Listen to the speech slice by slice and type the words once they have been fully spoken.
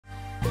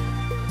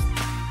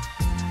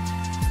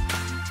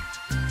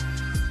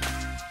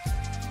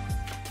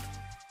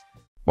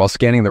While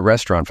scanning the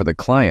restaurant for the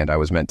client I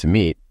was meant to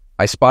meet,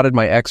 I spotted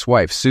my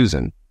ex-wife,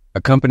 Susan,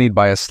 accompanied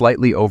by a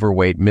slightly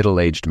overweight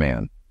middle-aged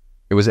man.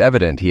 It was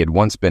evident he had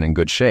once been in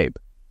good shape,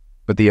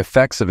 but the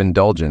effects of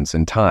indulgence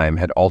and time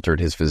had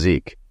altered his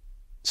physique.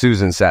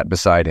 Susan sat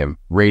beside him,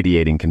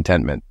 radiating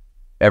contentment.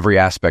 Every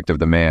aspect of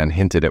the man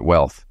hinted at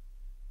wealth.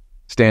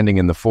 Standing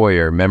in the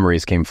foyer,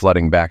 memories came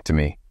flooding back to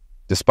me.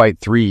 Despite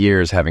 3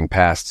 years having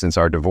passed since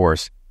our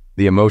divorce,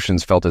 the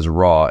emotions felt as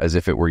raw as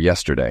if it were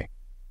yesterday.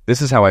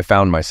 This is how I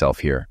found myself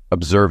here,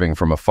 observing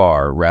from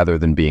afar rather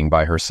than being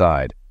by her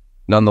side.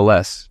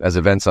 Nonetheless, as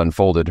events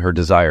unfolded, her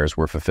desires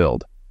were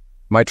fulfilled.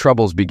 My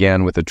troubles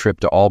began with a trip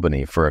to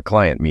Albany for a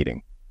client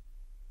meeting.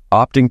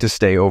 Opting to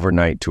stay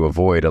overnight to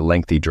avoid a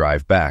lengthy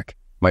drive back,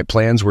 my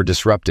plans were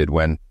disrupted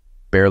when,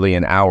 barely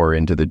an hour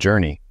into the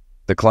journey,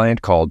 the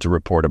client called to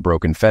report a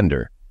broken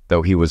fender,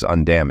 though he was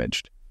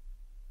undamaged.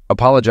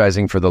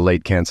 Apologizing for the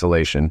late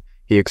cancellation,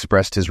 he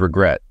expressed his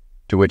regret,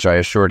 to which I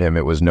assured him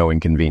it was no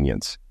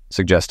inconvenience,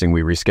 suggesting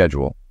we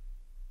reschedule.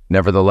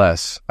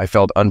 Nevertheless, I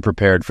felt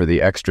unprepared for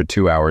the extra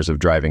 2 hours of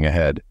driving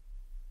ahead.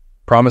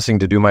 Promising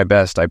to do my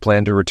best, I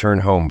planned to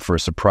return home for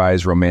a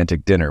surprise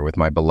romantic dinner with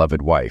my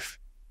beloved wife.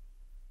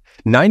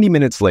 90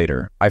 minutes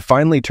later, I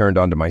finally turned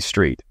onto my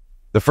street.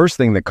 The first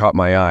thing that caught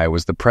my eye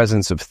was the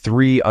presence of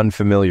 3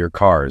 unfamiliar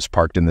cars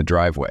parked in the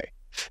driveway.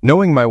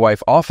 Knowing my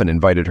wife often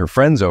invited her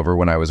friends over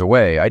when I was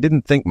away, I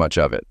didn't think much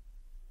of it.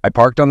 I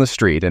parked on the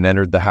street and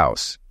entered the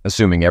house,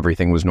 assuming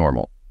everything was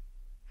normal.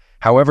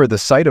 However, the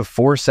sight of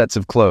 4 sets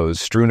of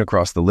clothes strewn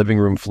across the living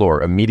room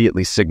floor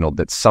immediately signaled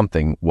that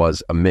something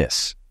was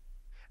amiss.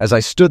 As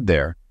I stood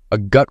there, a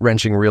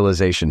gut-wrenching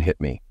realization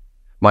hit me.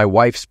 My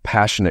wife's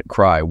passionate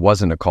cry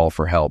wasn't a call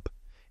for help.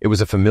 It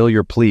was a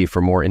familiar plea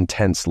for more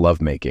intense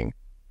lovemaking.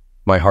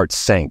 My heart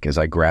sank as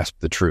I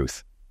grasped the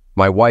truth.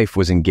 My wife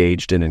was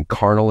engaged in a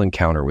carnal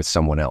encounter with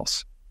someone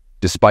else.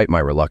 Despite my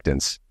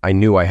reluctance, I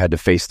knew I had to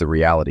face the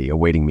reality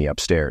awaiting me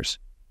upstairs.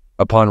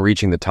 Upon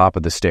reaching the top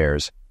of the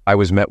stairs, I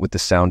was met with the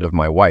sound of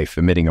my wife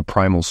emitting a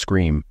primal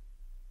scream.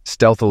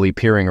 Stealthily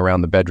peering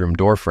around the bedroom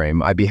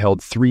doorframe, I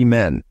beheld 3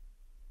 men.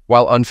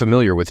 While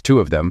unfamiliar with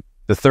 2 of them,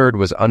 the third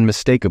was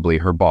unmistakably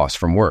her boss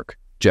from work,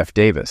 Jeff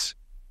Davis.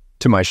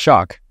 To my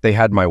shock, they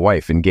had my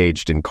wife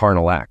engaged in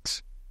carnal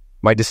acts.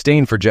 My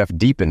disdain for Jeff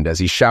deepened as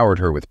he showered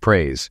her with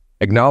praise,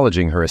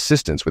 acknowledging her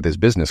assistance with his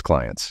business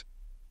clients.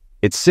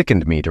 It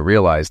sickened me to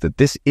realize that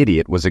this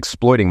idiot was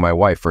exploiting my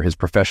wife for his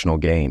professional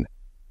gain.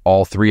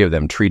 All 3 of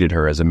them treated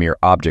her as a mere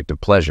object of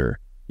pleasure,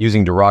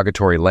 using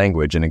derogatory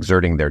language and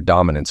exerting their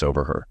dominance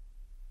over her.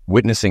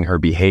 Witnessing her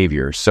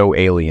behavior so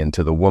alien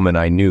to the woman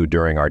I knew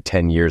during our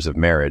 10 years of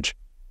marriage,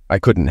 I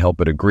couldn't help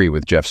but agree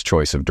with Jeff's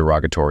choice of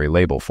derogatory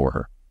label for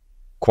her.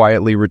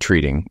 Quietly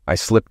retreating, I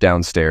slipped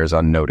downstairs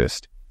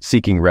unnoticed,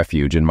 seeking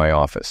refuge in my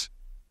office.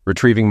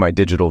 Retrieving my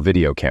digital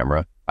video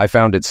camera, I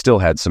found it still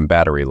had some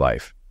battery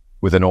life.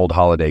 With an old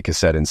holiday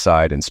cassette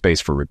inside and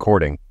space for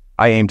recording,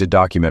 I aimed to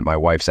document my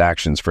wife's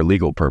actions for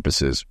legal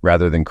purposes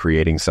rather than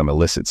creating some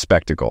illicit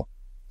spectacle.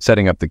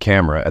 Setting up the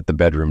camera at the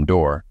bedroom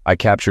door, I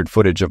captured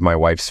footage of my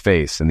wife's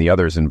face and the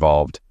others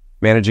involved,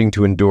 managing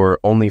to endure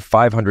only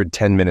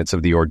 510 minutes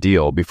of the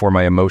ordeal before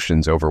my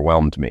emotions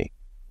overwhelmed me.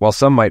 While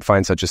some might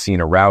find such a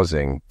scene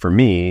arousing, for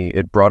me,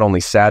 it brought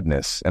only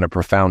sadness and a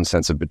profound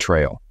sense of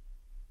betrayal.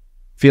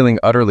 Feeling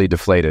utterly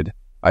deflated,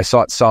 I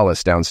sought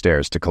solace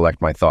downstairs to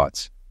collect my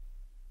thoughts.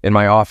 In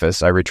my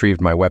office, I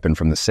retrieved my weapon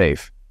from the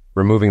safe,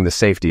 removing the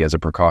safety as a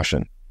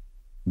precaution.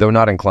 Though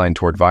not inclined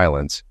toward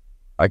violence,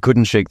 I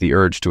couldn't shake the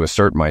urge to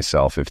assert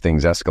myself if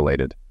things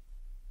escalated.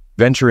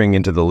 Venturing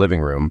into the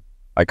living room,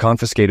 I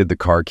confiscated the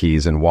car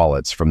keys and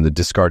wallets from the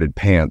discarded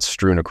pants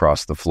strewn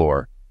across the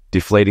floor,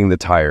 deflating the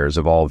tires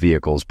of all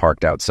vehicles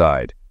parked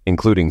outside,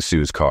 including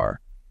Sue's car.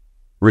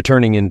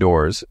 Returning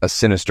indoors, a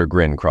sinister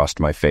grin crossed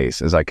my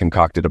face as I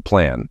concocted a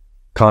plan,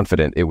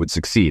 confident it would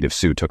succeed if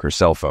Sue took her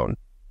cell phone.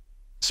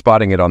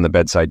 Spotting it on the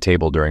bedside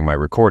table during my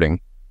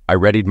recording, I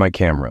readied my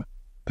camera,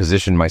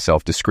 positioned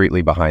myself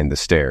discreetly behind the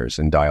stairs,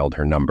 and dialed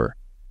her number.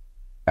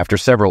 After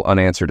several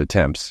unanswered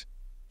attempts,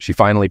 she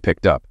finally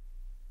picked up,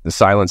 the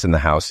silence in the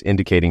house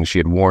indicating she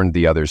had warned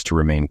the others to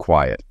remain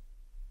quiet.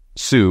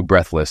 Sue,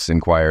 breathless,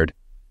 inquired,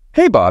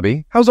 "Hey,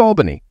 Bobby, how's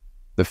Albany?"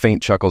 The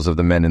faint chuckles of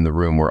the men in the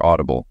room were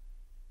audible.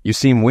 "You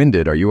seem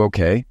winded, are you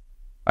okay?"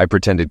 I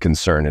pretended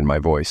concern in my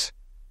voice.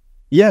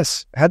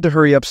 "Yes, had to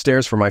hurry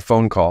upstairs for my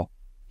phone call,"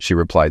 she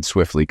replied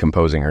swiftly,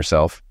 composing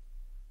herself.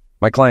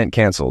 "My client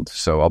canceled,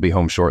 so I'll be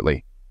home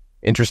shortly."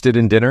 "Interested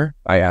in dinner?"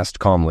 I asked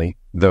calmly,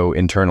 though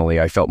internally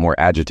I felt more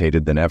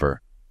agitated than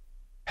ever.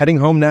 "Heading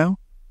home now?"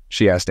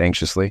 she asked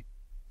anxiously.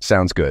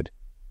 "Sounds good.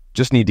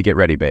 Just need to get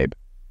ready, babe."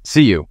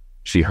 "See you,"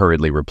 she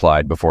hurriedly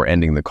replied before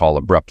ending the call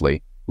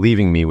abruptly,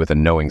 leaving me with a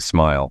knowing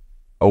smile,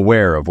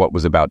 aware of what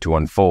was about to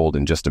unfold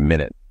in just a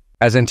minute.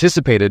 As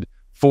anticipated,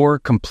 4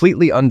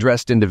 completely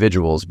undressed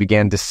individuals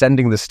began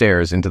descending the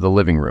stairs into the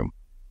living room.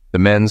 The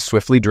men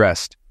swiftly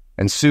dressed,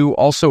 and Sue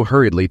also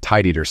hurriedly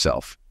tidied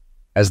herself.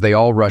 As they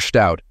all rushed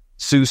out,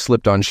 Sue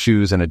slipped on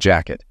shoes and a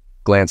jacket,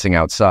 glancing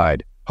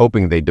outside,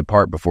 hoping they'd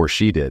depart before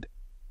she did.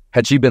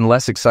 Had she been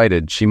less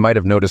excited, she might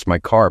have noticed my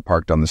car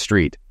parked on the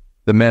street.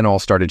 The men all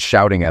started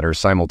shouting at her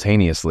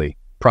simultaneously,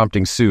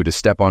 prompting Sue to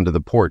step onto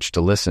the porch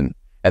to listen.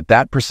 At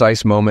that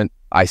precise moment,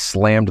 I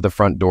slammed the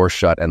front door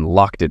shut and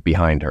locked it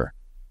behind her.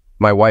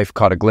 My wife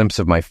caught a glimpse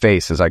of my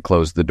face as I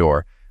closed the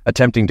door,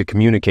 attempting to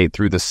communicate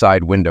through the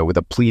side window with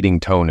a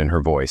pleading tone in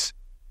her voice.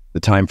 The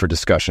time for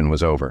discussion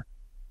was over.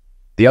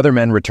 The other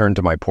men returned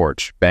to my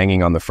porch,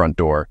 banging on the front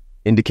door,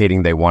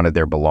 indicating they wanted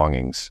their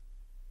belongings.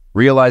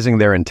 Realizing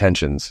their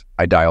intentions,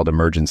 I dialed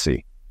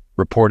emergency,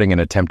 reporting an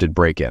attempted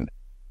break-in.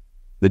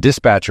 The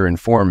dispatcher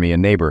informed me a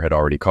neighbor had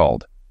already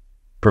called.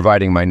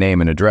 Providing my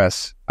name and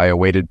address, I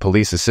awaited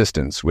police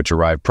assistance, which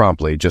arrived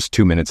promptly just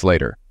 2 minutes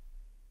later.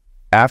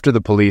 After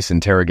the police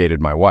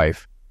interrogated my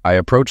wife, I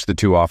approached the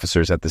 2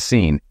 officers at the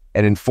scene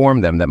and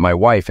informed them that my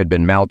wife had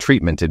been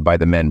maltreated by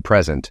the men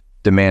present,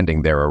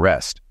 demanding their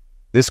arrest.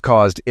 This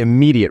caused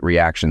immediate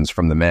reactions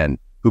from the men,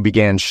 who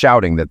began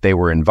shouting that they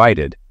were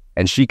invited,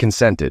 and she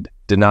consented,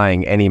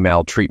 denying any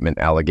maltreatment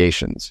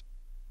allegations.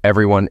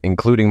 Everyone,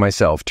 including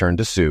myself, turned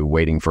to Sue,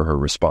 waiting for her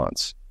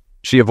response.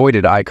 She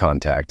avoided eye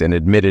contact and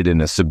admitted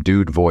in a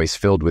subdued voice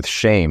filled with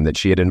shame that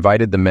she had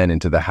invited the men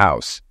into the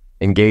house,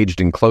 engaged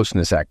in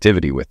closeness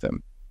activity with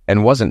them,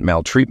 and wasn't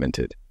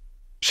maltreated.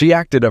 She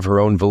acted of her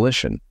own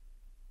volition.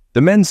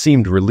 The men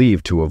seemed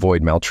relieved to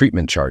avoid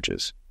maltreatment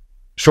charges.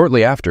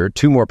 Shortly after,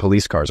 2 more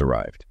police cars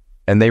arrived,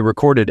 and they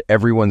recorded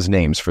everyone's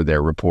names for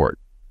their report.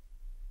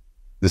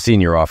 The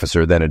senior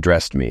officer then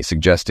addressed me,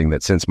 suggesting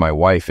that since my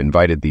wife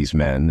invited these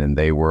men and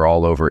they were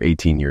all over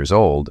 18 years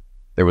old,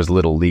 there was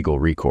little legal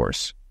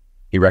recourse.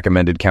 He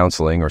recommended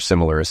counseling or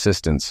similar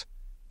assistance,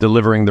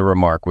 delivering the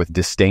remark with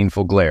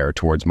disdainful glare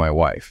towards my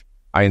wife.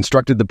 I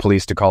instructed the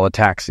police to call a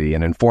taxi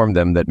and informed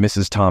them that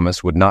Mrs.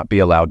 Thomas would not be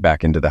allowed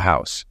back into the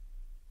house.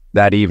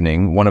 That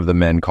evening, one of the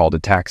men called a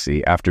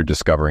taxi after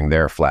discovering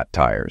their flat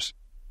tires.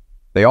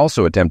 They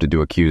also attempted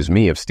to accuse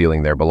me of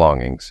stealing their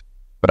belongings,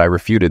 but I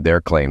refuted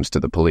their claims to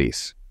the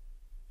police.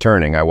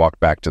 Turning, I walked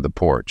back to the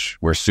porch,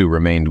 where Sue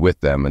remained with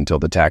them until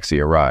the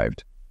taxi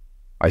arrived.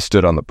 I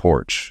stood on the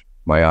porch,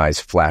 my eyes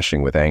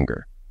flashing with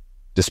anger.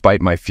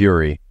 Despite my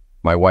fury,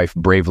 my wife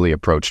bravely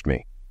approached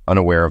me.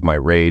 Unaware of my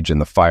rage and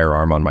the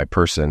firearm on my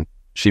person,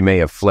 she may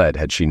have fled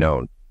had she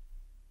known.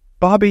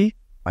 "Bobby,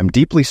 I'm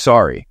deeply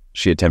sorry,"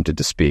 she attempted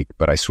to speak,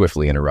 but I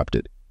swiftly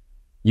interrupted.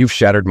 "You've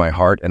shattered my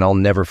heart, and I'll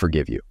never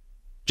forgive you.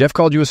 Jeff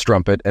called you a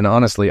strumpet, and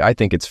honestly, I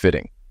think it's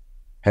fitting.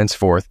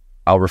 Henceforth,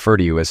 I'll refer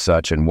to you as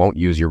such and won't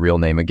use your real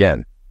name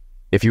again.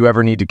 If you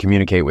ever need to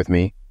communicate with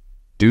me,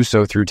 do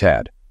so through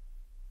Tad."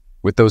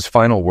 With those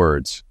final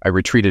words, I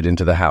retreated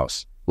into the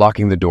house,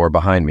 locking the door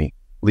behind me,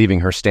 leaving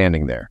her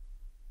standing there.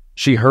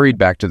 She hurried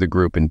back to the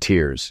group in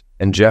tears,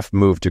 and Jeff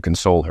moved to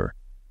console her.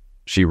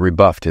 She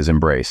rebuffed his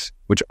embrace,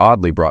 which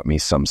oddly brought me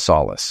some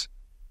solace.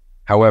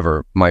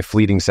 However, my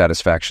fleeting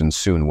satisfaction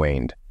soon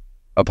waned.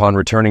 Upon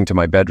returning to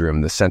my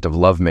bedroom, the scent of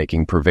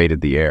lovemaking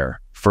pervaded the air,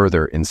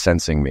 further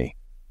incensing me.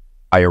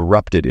 I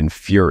erupted in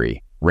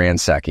fury,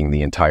 ransacking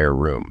the entire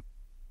room.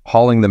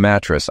 Hauling the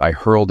mattress, I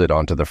hurled it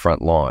onto the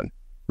front lawn.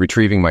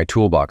 Retrieving my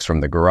toolbox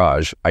from the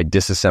garage, I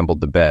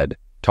disassembled the bed,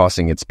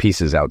 tossing its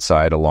pieces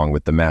outside along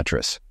with the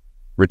mattress.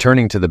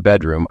 Returning to the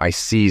bedroom, I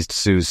seized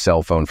Sue's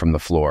cell phone from the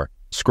floor,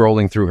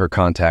 scrolling through her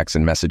contacts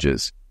and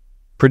messages.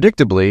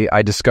 Predictably,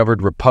 I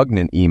discovered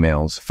repugnant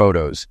emails,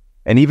 photos,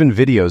 and even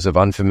videos of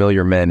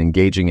unfamiliar men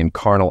engaging in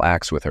carnal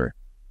acts with her.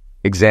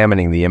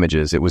 Examining the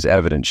images, it was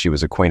evident she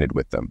was acquainted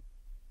with them.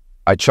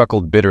 I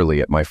chuckled bitterly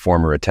at my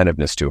former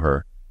attentiveness to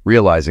her,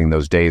 realizing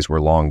those days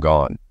were long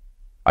gone.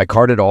 I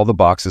carted all the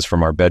boxes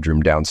from our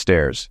bedroom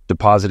downstairs,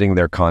 depositing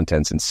their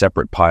contents in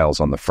separate piles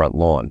on the front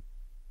lawn.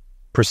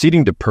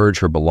 Proceeding to purge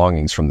her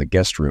belongings from the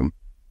guest room,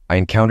 I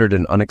encountered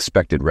an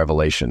unexpected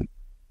revelation.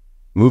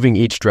 Moving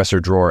each dresser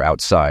drawer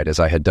outside as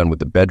I had done with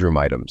the bedroom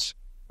items,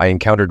 I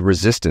encountered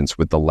resistance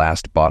with the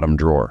last bottom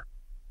drawer.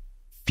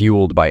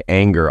 Fueled by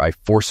anger, I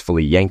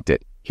forcefully yanked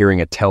it, hearing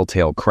a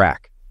telltale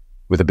crack.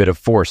 With a bit of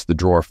force, the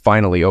drawer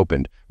finally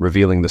opened,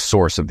 revealing the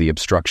source of the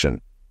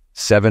obstruction.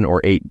 7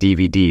 or 8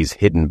 DVDs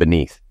hidden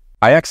beneath.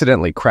 I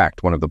accidentally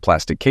cracked one of the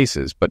plastic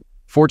cases, but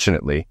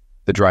fortunately,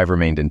 the drive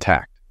remained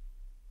intact.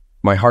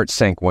 My heart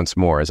sank once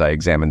more as I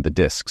examined the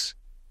discs.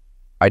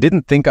 I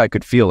didn't think I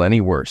could feel any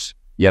worse,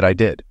 yet I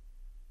did.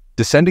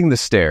 Descending the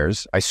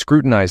stairs, I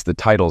scrutinized the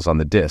titles on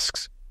the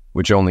discs,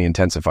 which only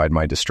intensified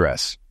my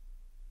distress.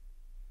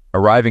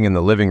 Arriving in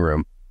the living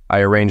room, I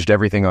arranged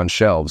everything on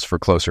shelves for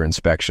closer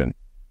inspection.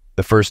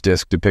 The first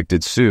disc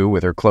depicted Sue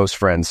with her close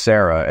friend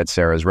Sarah at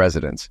Sarah's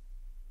residence.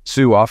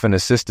 Sue often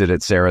assisted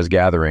at Sarah's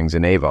gatherings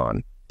in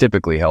Avon,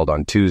 typically held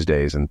on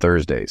Tuesdays and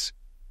Thursdays.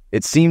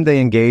 It seemed they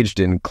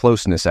engaged in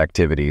closeness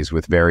activities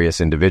with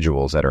various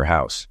individuals at her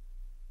house.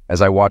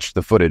 As I watched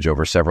the footage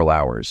over several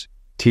hours,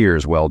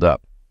 tears welled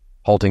up,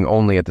 halting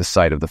only at the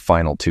sight of the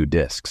final 2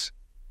 discs.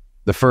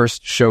 The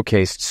first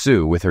showcased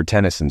Sue with her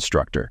tennis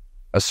instructor,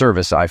 a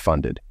service I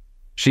funded.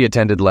 She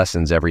attended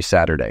lessons every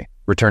Saturday,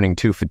 returning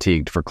too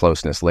fatigued for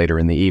closeness later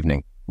in the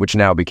evening, which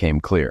now became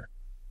clear.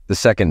 The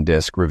second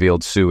disc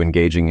revealed Sue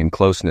engaging in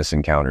closeness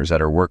encounters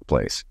at her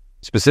workplace,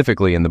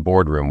 specifically in the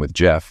boardroom with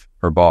Jeff,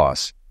 her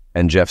boss,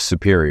 and Jeff's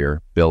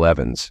superior, Bill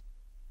Evans.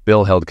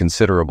 Bill held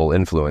considerable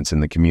influence in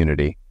the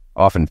community,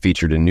 often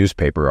featured in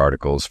newspaper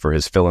articles for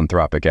his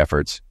philanthropic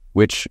efforts,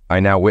 which, I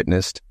now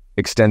witnessed,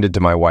 extended to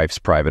my wife's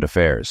private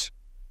affairs.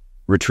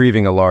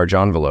 Retrieving a large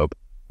envelope,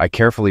 I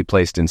carefully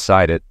placed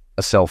inside it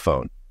a cell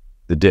phone,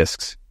 the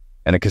discs,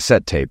 and a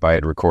cassette tape I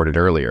had recorded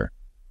earlier.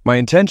 My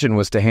intention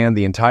was to hand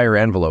the entire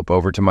envelope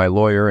over to my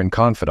lawyer and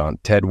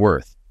confidant, Ted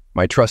Worth,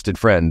 my trusted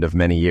friend of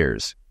many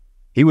years.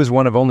 He was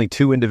one of only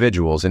 2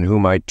 individuals in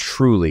whom I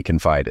truly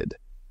confided.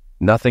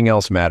 Nothing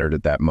else mattered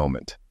at that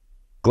moment.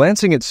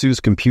 Glancing at Sue's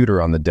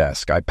computer on the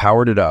desk, I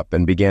powered it up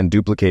and began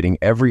duplicating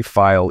every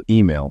file,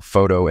 email,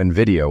 photo, and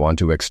video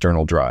onto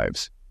external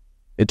drives.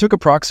 It took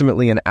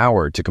approximately an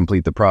hour to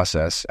complete the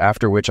process,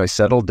 after which I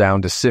settled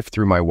down to sift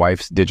through my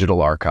wife's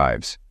digital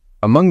archives.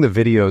 Among the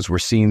videos were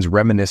scenes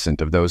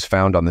reminiscent of those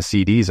found on the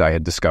CDs I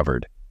had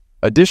discovered.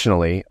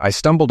 Additionally, I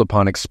stumbled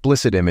upon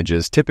explicit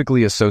images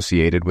typically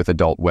associated with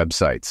adult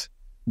websites.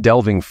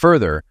 Delving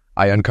further,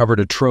 I uncovered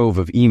a trove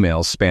of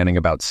emails spanning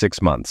about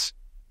 6 months.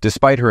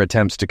 Despite her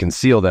attempts to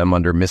conceal them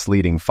under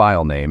misleading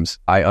file names,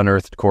 I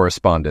unearthed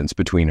correspondence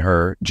between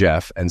her,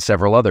 Jeff, and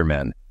several other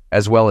men,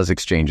 as well as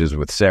exchanges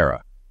with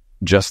Sarah.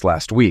 Just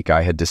last week,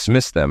 I had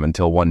dismissed them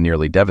until one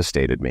nearly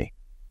devastated me.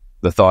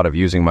 The thought of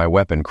using my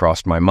weapon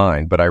crossed my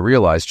mind, but I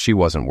realized she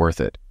wasn't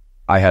worth it.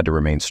 I had to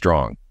remain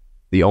strong.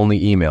 The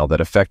only email that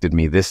affected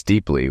me this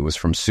deeply was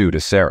from Sue to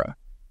Sarah.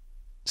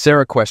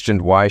 Sarah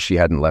questioned why she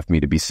hadn't left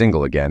me to be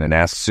single again and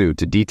asked Sue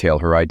to detail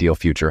her ideal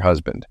future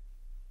husband.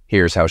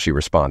 Here's how she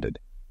responded.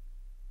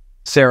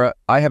 Sarah,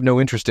 I have no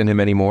interest in him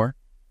anymore.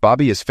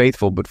 Bobby is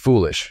faithful but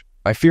foolish.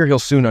 I fear he'll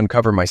soon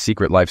uncover my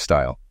secret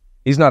lifestyle.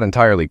 He's not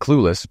entirely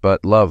clueless,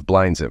 but love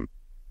blinds him.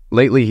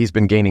 Lately, he's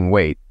been gaining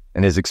weight,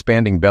 and his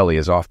expanding belly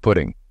is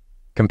off-putting.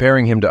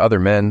 Comparing him to other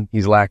men,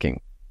 he's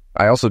lacking.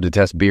 I also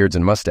detest beards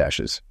and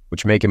mustaches,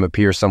 which make him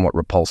appear somewhat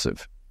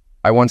repulsive.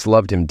 I once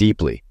loved him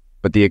deeply,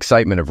 but the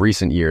excitement of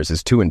recent years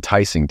is too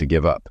enticing to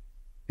give up.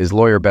 His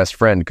lawyer best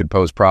friend could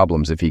pose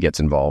problems if he gets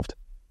involved.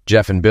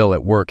 Jeff and Bill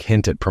at work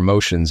hint at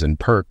promotions and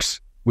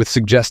perks with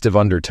suggestive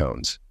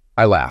undertones.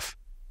 I laugh.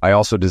 I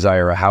also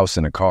desire a house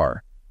and a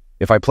car.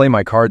 If I play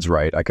my cards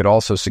right, I could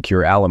also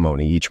secure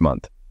alimony each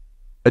month.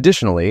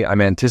 Additionally, I'm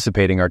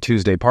anticipating our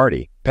Tuesday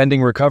party,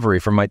 pending recovery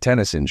from my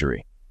tennis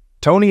injury.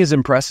 Tony is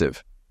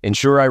impressive.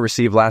 Ensure I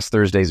receive last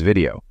Thursday's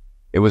video.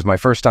 It was my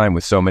first time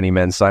with so many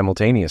men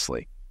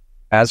simultaneously.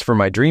 As for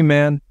my dream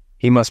man,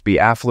 he must be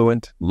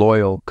affluent,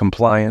 loyal,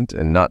 compliant,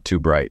 and not too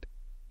bright.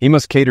 He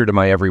must cater to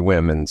my every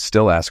whim and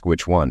still ask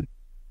which one.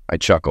 I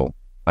chuckle.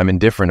 I'm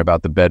indifferent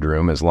about the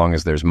bedroom as long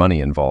as there's money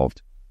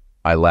involved.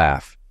 I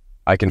laugh.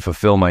 I can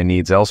fulfill my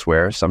needs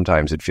elsewhere.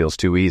 Sometimes it feels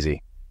too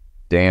easy.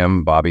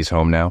 Damn, Bobby's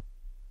home now.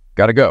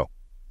 Gotta go.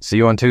 See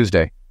you on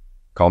Tuesday.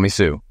 Call me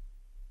Sue.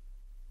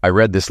 I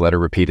read this letter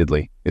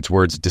repeatedly, its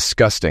words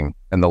disgusting,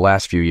 and the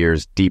last few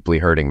years deeply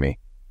hurting me.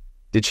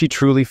 Did she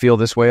truly feel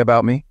this way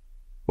about me?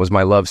 Was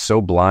my love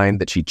so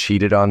blind that she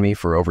cheated on me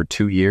for over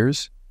 2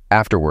 years?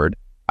 Afterward,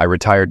 I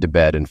retired to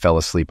bed and fell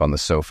asleep on the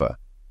sofa.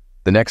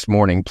 The next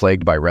morning,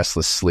 plagued by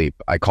restless sleep,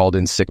 I called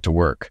in sick to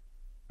work.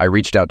 I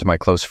reached out to my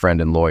close friend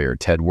and lawyer,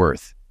 Ted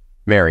Worth.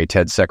 Mary,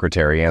 Ted's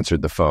secretary,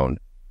 answered the phone.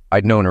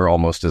 I'd known her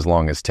almost as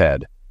long as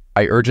Ted.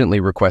 I urgently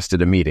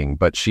requested a meeting,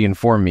 but she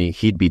informed me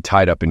he'd be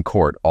tied up in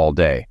court all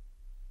day.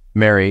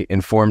 Mary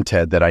informed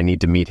Ted that I need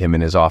to meet him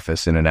in his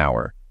office in an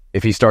hour.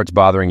 If he starts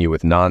bothering you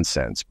with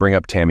nonsense, bring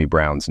up Tammy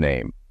Brown's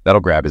name. That'll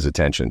grab his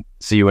attention.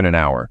 See you in an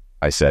hour,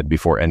 I said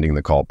before ending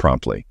the call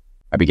promptly.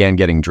 I began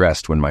getting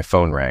dressed when my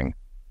phone rang.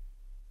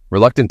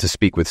 Reluctant to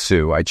speak with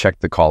Sue, I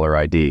checked the caller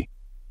ID.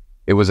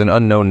 It was an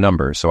unknown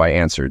number, so I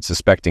answered,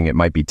 suspecting it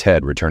might be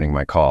Ted returning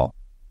my call.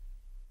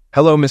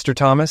 Hello, Mr.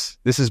 Thomas.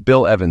 This is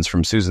Bill Evans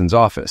from Susan's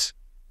office.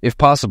 If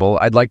possible,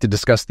 I'd like to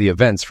discuss the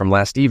events from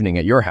last evening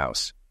at your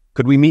house.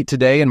 Could we meet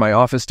today in my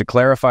office to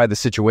clarify the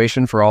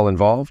situation for all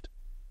involved?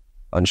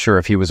 Unsure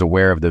if he was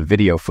aware of the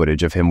video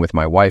footage of him with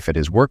my wife at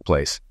his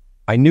workplace,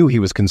 I knew he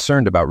was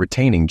concerned about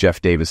retaining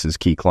Jeff Davis's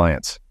key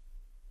clients.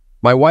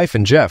 My wife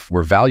and Jeff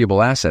were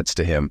valuable assets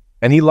to him,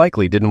 and he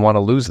likely didn't want to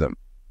lose them.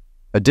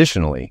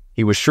 Additionally,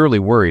 he was surely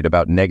worried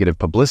about negative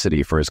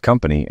publicity for his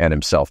company and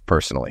himself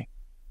personally.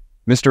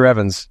 Mr.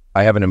 Evans,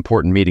 I have an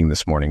important meeting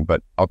this morning,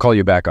 but I'll call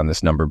you back on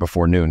this number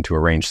before noon to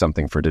arrange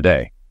something for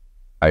today,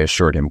 I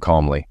assured him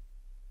calmly.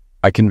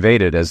 I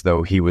conveyed it as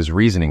though he was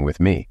reasoning with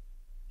me.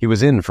 He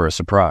was in for a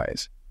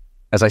surprise.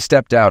 As I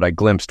stepped out, I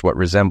glimpsed what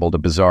resembled a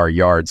bizarre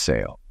yard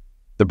sale.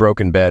 The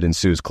broken bed and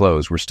Sue's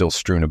clothes were still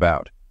strewn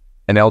about.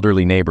 An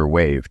elderly neighbor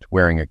waved,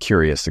 wearing a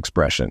curious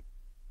expression.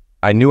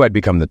 I knew I'd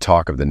become the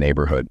talk of the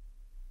neighborhood.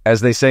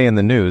 As they say in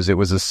the news, it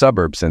was a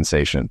suburb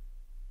sensation.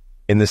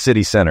 In the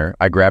city center,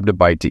 I grabbed a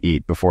bite to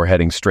eat before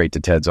heading straight to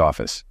Ted's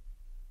office.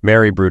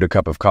 Mary brewed a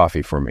cup of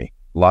coffee for me.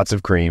 Lots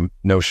of cream,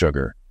 no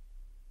sugar.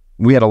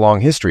 We had a long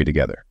history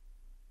together.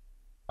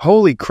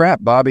 Holy crap,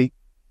 Bobby.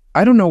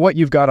 I don't know what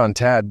you've got on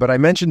Tad, but I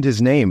mentioned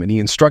his name and he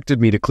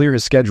instructed me to clear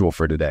his schedule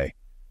for today.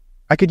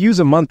 I could use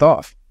a month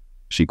off,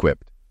 she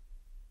quipped.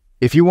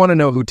 If you want to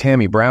know who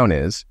Tammy Brown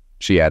is,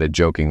 she added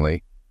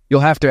jokingly,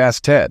 you'll have to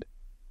ask Ted.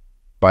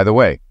 By the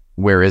way,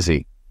 where is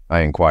he?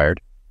 I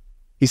inquired.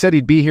 He said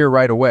he'd be here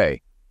right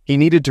away. He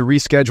needed to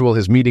reschedule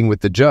his meeting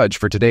with the judge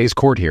for today's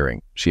court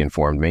hearing, she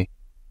informed me.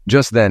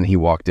 Just then he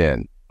walked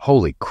in.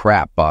 Holy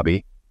crap,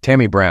 Bobby.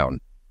 Tammy Brown.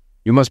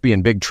 You must be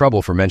in big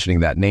trouble for mentioning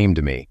that name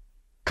to me.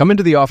 Come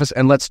into the office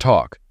and let's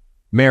talk.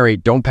 Mary,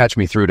 don't patch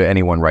me through to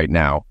anyone right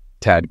now,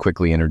 Tad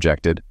quickly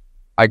interjected.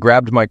 I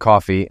grabbed my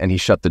coffee and he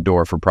shut the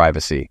door for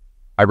privacy.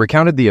 I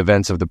recounted the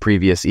events of the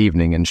previous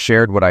evening and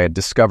shared what I had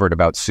discovered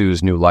about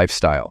Sue's new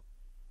lifestyle.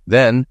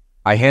 Then,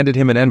 I handed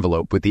him an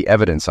envelope with the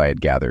evidence I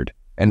had gathered,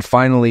 and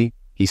finally,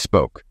 he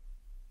spoke.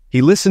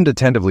 He listened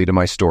attentively to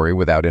my story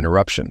without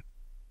interruption.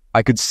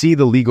 I could see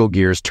the legal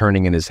gears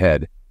turning in his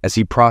head as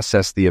he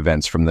processed the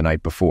events from the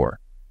night before.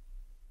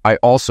 I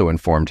also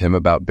informed him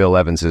about Bill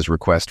Evans's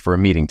request for a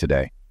meeting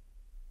today.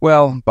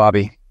 Well,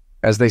 Bobby,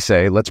 as they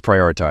say, let's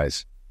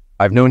prioritize.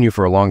 I've known you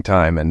for a long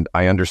time, and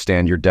I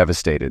understand you're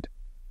devastated.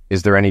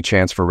 Is there any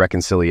chance for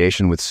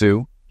reconciliation with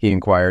Sue? He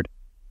inquired.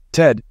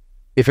 Ted,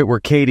 if it were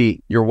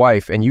Katie, your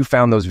wife, and you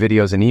found those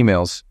videos and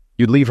emails,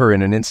 you'd leave her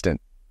in an instant.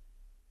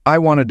 I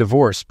want a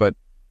divorce, but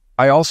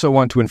I also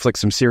want to inflict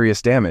some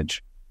serious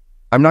damage.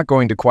 I'm not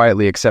going to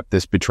quietly accept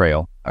this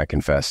betrayal, I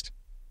confessed.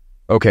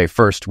 Okay,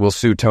 first, we'll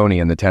sue Tony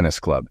and the tennis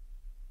club.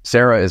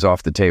 Sarah is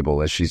off the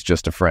table as she's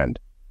just a friend.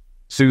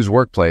 Sue's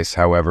workplace,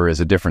 however, is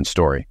a different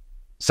story.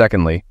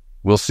 Secondly,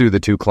 we'll sue the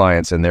 2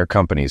 clients and their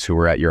companies who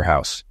were at your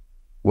house.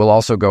 We'll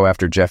also go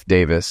after Jeff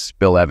Davis,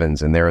 Bill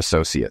Evans, and their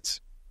associates.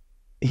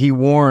 He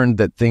warned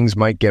that things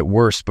might get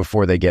worse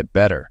before they get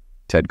better,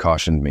 Ted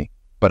cautioned me.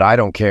 But I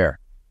don't care.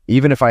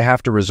 Even if I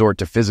have to resort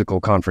to physical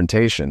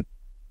confrontation,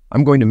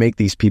 I'm going to make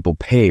these people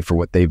pay for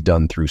what they've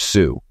done through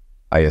Sue,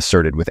 I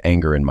asserted with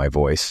anger in my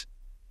voice.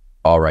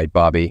 All right,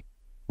 Bobby.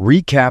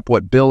 Recap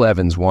what Bill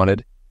Evans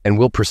wanted, and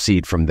we'll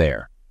proceed from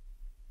there.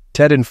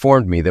 Ted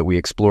informed me that we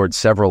explored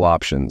several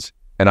options,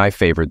 and I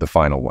favored the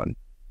final one.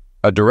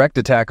 A direct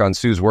attack on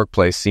Sue's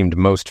workplace seemed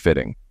most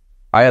fitting.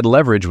 I had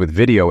leverage with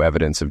video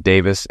evidence of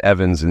Davis,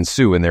 Evans, and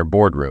Sue in their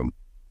boardroom,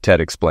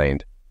 Ted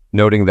explained,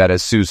 noting that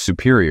as Sue's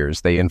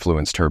superiors, they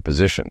influenced her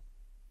position.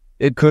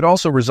 It could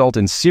also result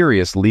in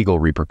serious legal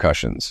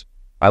repercussions.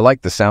 I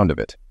liked the sound of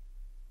it.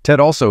 Ted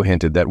also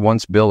hinted that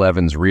once Bill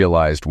Evans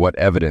realized what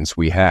evidence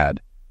we had,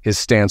 his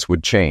stance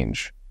would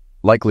change,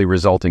 likely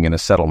resulting in a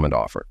settlement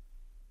offer.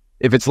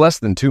 If it's less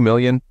than $2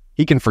 million,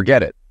 he can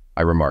forget it,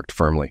 I remarked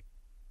firmly.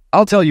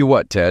 I'll tell you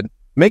what, Ted,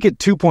 make it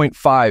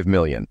 $2.5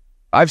 million.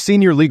 I've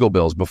seen your legal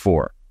bills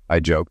before, I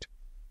joked.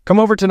 Come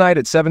over tonight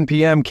at 7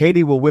 p.m.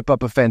 Katie will whip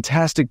up a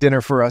fantastic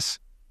dinner for us.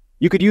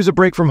 You could use a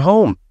break from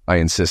home, I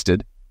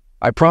insisted.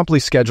 I promptly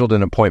scheduled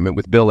an appointment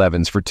with Bill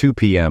Evans for 2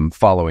 p.m.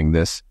 Following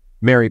this,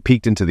 Mary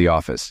peeked into the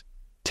office.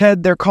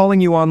 Ted, they're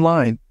calling you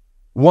online.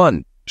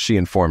 1, she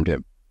informed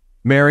him.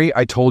 Mary,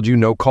 I told you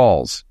no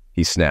calls,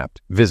 he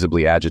snapped,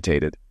 visibly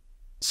agitated.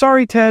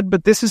 Sorry, Ted,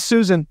 but this is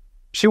Susan.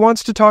 She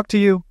wants to talk to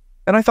you,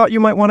 and I thought you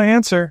might want to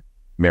answer,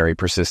 Mary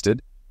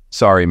persisted.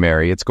 Sorry,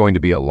 Mary, it's going to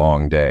be a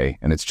long day,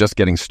 and it's just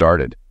getting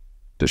started.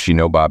 Does she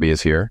know Bobby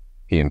is here?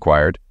 He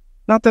inquired.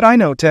 Not that I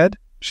know, Ted,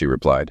 she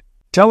replied.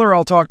 Tell her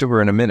I'll talk to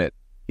her in a minute,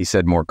 he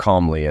said more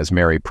calmly as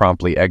Mary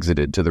promptly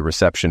exited to the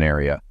reception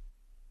area.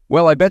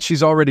 Well, I bet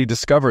she's already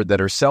discovered that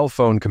her cell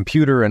phone,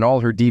 computer, and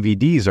all her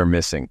DVDs are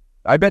missing.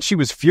 I bet she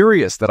was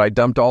furious that I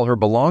dumped all her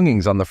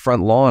belongings on the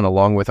front lawn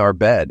along with our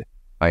bed,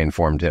 I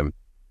informed him.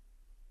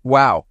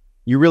 Wow,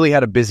 you really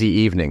had a busy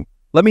evening.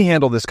 Let me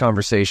handle this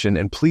conversation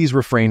and please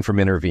refrain from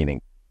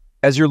intervening.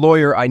 As your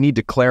lawyer, I need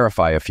to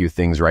clarify a few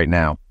things right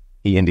now,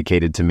 he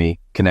indicated to me,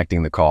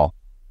 connecting the call.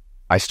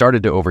 I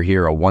started to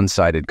overhear a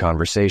one-sided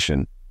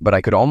conversation, but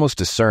I could almost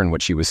discern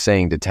what she was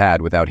saying to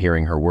Tad without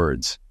hearing her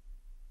words.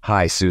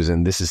 Hi,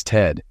 Susan, this is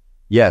Ted.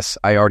 Yes,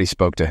 I already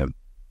spoke to him.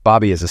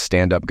 Bobby is a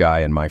stand-up guy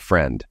and my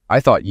friend. I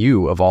thought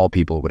you, of all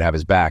people, would have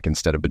his back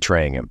instead of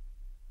betraying him.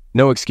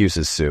 No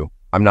excuses, Sue.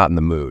 I'm not in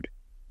the mood.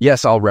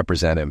 Yes, I'll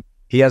represent him.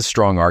 He has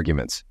strong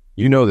arguments.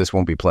 You know this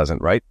won't be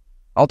pleasant, right?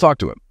 I'll talk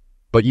to him.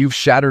 But you've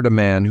shattered a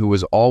man who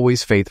was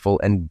always faithful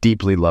and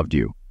deeply loved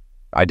you.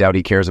 I doubt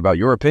he cares about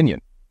your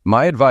opinion.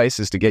 My advice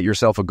is to get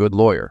yourself a good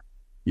lawyer.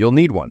 You'll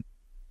need one.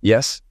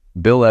 Yes,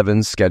 Bill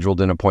Evans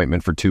scheduled an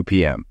appointment for 2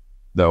 p.m.,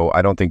 though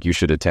I don't think you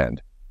should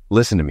attend.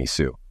 Listen to me,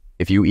 Sue.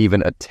 If you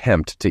even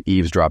attempt to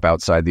eavesdrop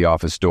outside the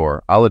office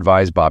door, I'll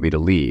advise Bobby to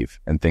leave,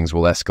 and things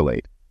will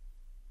escalate.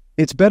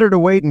 It's better to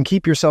wait and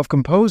keep yourself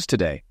composed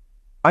today.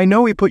 I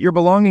know he put your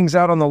belongings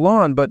out on the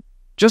lawn, but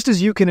just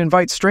as you can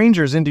invite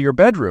strangers into your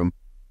bedroom,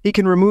 he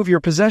can remove your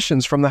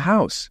possessions from the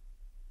house.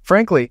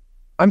 Frankly,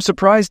 I'm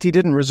surprised he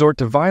didn't resort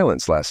to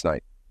violence last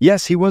night.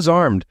 Yes, he was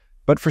armed,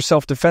 but for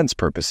self-defense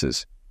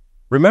purposes.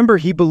 Remember,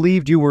 he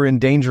believed you were in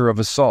danger of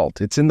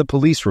assault. It's in the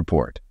police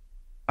report.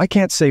 I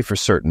can't say for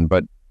certain,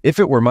 but if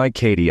it were my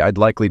Katie, I'd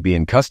likely be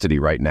in custody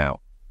right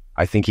now.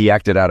 I think he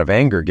acted out of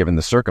anger given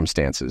the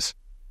circumstances.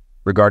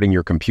 Regarding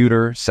your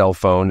computer, cell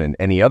phone, and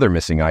any other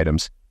missing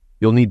items,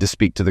 you'll need to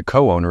speak to the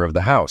co-owner of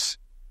the house.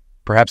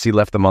 Perhaps he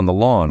left them on the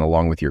lawn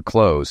along with your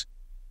clothes,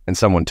 and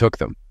someone took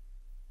them.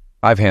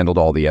 I've handled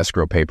all the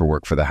escrow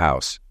paperwork for the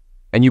house,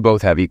 and you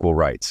both have equal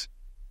rights.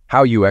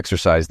 How you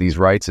exercise these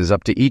rights is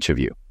up to each of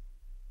you."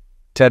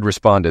 Ted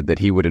responded that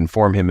he would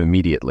inform him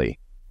immediately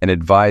and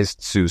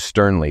advised Sue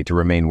sternly to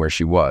remain where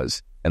she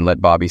was and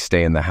let Bobby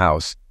stay in the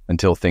house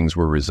until things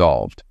were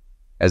resolved,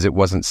 as it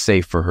wasn't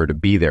safe for her to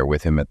be there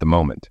with him at the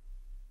moment.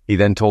 He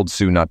then told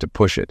Sue not to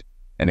push it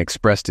and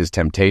expressed his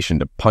temptation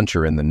to punch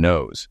her in the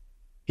nose.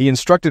 He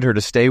instructed her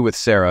to stay with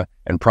Sarah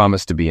and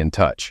promised to be in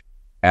touch,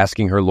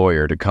 asking her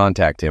lawyer to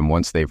contact him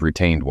once they've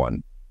retained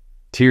one.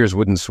 Tears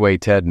wouldn't sway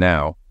Ted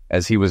now,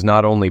 as he was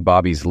not only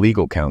Bobby's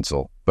legal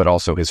counsel, but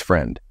also his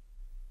friend.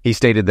 He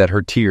stated that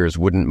her tears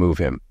wouldn't move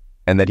him,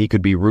 and that he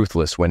could be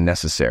ruthless when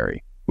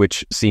necessary,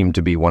 which seemed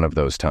to be one of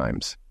those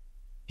times.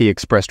 He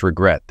expressed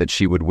regret that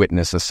she would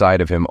witness a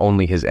side of him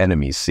only his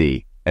enemies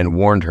see, and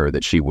warned her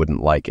that she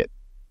wouldn't like it.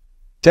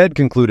 Ted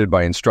concluded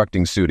by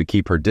instructing Sue to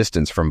keep her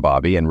distance from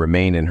Bobby and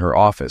remain in her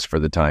office for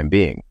the time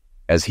being,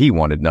 as he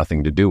wanted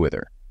nothing to do with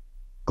her.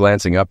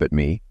 Glancing up at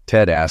me,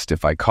 Ted asked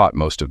if I caught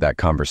most of that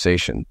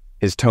conversation,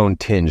 his tone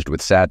tinged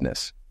with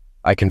sadness.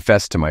 I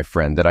confessed to my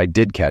friend that I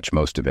did catch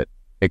most of it,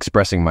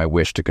 expressing my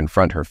wish to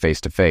confront her face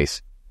to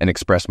face and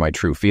express my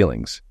true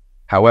feelings.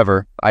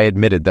 However, I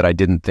admitted that I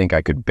didn't think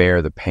I could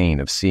bear the pain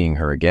of seeing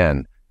her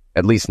again,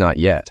 at least not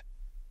yet.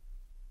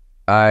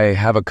 "I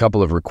have a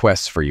couple of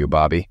requests for you,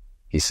 Bobby,"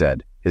 he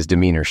said, his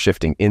demeanor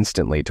shifting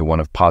instantly to one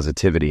of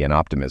positivity and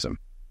optimism.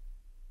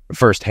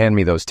 "First, hand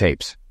me those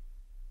tapes."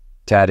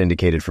 Tad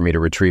indicated for me to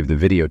retrieve the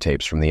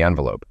videotapes from the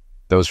envelope,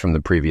 those from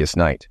the previous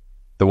night,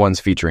 the ones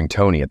featuring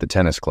Tony at the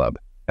tennis club,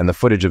 and the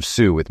footage of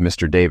Sue with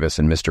Mr. Davis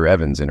and Mr.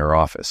 Evans in her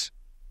office.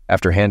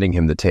 After handing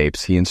him the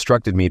tapes, he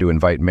instructed me to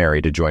invite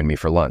Mary to join me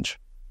for lunch.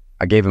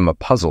 I gave him a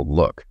puzzled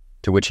look,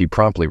 to which he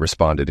promptly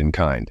responded in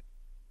kind.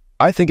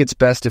 "I think it's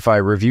best if I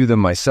review them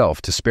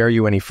myself to spare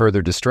you any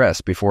further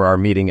distress before our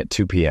meeting at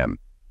 2 p.m.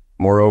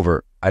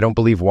 Moreover, I don't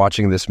believe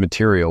watching this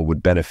material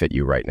would benefit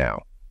you right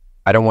now.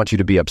 I don't want you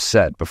to be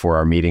upset before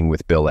our meeting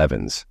with Bill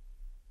Evans."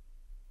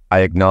 I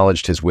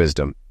acknowledged his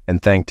wisdom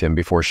and thanked him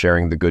before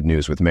sharing the good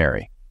news with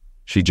Mary.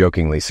 She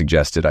jokingly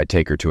suggested I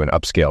take her to an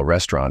upscale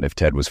restaurant if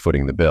Ted was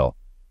footing the bill.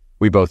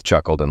 We both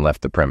chuckled and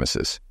left the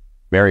premises.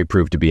 Mary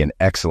proved to be an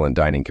excellent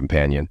dining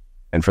companion,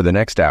 and for the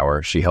next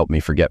hour, she helped me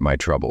forget my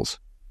troubles.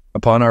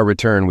 Upon our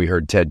return, we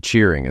heard Ted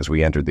cheering as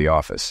we entered the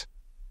office.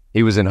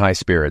 He was in high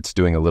spirits,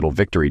 doing a little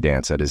victory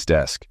dance at his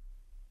desk.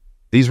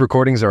 "These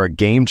recordings are a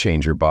game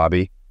changer,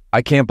 Bobby.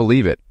 I can't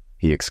believe it,"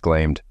 he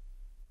exclaimed.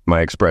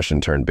 My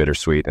expression turned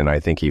bittersweet, and I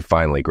think he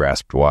finally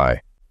grasped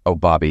why. "Oh,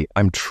 Bobby,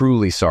 I'm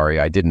truly sorry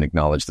I didn't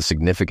acknowledge the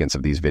significance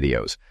of these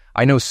videos.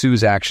 I know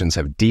Sue's actions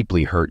have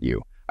deeply hurt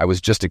you. I was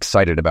just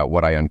excited about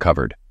what I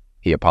uncovered,"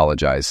 he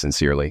apologized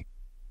sincerely.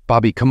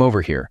 "Bobby, come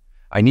over here.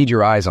 I need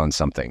your eyes on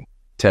something."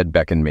 Ted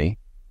beckoned me,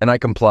 and I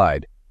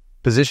complied,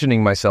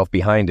 positioning myself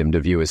behind him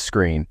to view his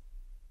screen.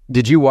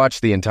 "Did you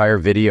watch the entire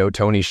video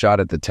Tony shot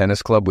at the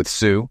tennis club with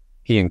Sue?"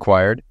 he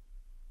inquired.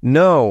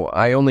 "No,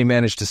 I only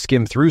managed to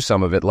skim through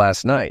some of it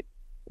last night.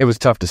 It was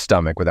tough to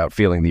stomach without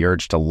feeling the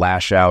urge to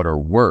lash out or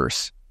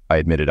worse," I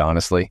admitted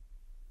honestly.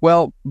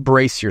 "Well,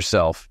 brace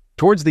yourself.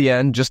 Towards the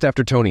end, just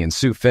after Tony and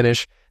Sue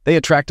finish, they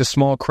attract a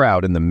small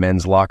crowd in the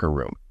men's locker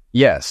room.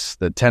 Yes,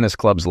 the tennis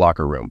club's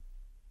locker room.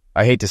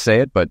 I hate to say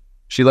it, but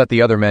she let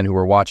the other men who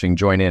were watching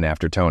join in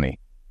after Tony.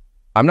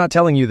 I'm not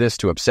telling you this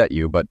to upset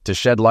you, but to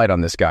shed light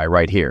on this guy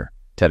right here,"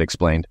 Ted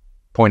explained,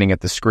 pointing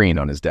at the screen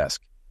on his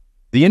desk.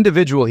 The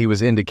individual he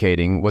was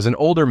indicating was an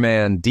older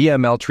man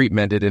DML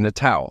treatmented in a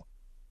towel.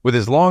 With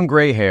his long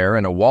gray hair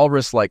and a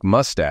walrus-like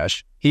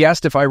mustache, he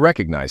asked if I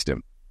recognized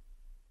him.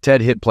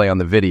 Ted hit play on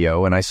the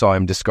video, and I saw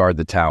him discard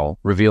the towel,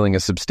 revealing a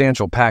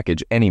substantial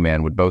package any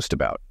man would boast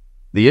about.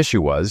 The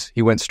issue was,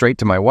 he went straight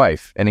to my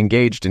wife and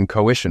engaged in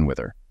coition with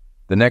her.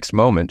 The next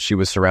moment, she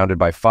was surrounded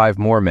by 5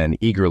 more men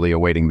eagerly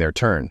awaiting their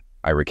turn,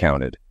 I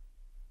recounted.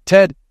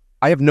 "Ted,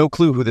 I have no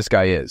clue who this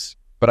guy is,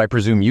 but I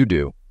presume you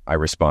do," I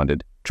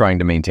responded, trying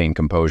to maintain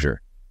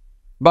composure.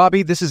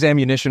 "Bobby, this is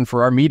ammunition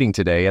for our meeting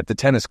today at the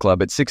tennis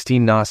club at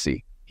 16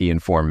 Nasi, he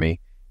informed me,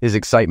 his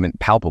excitement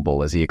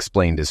palpable as he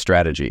explained his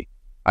strategy.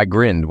 I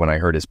grinned when I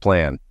heard his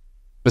plan.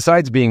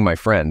 Besides being my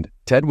friend,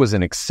 Ted was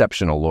an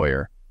exceptional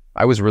lawyer.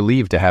 I was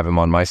relieved to have him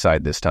on my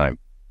side this time.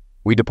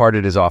 We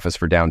departed his office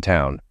for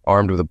downtown,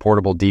 armed with a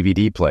portable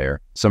DVD player,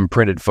 some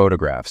printed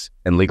photographs,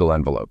 and legal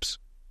envelopes.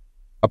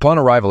 Upon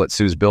arrival at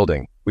Sue's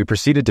building, we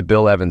proceeded to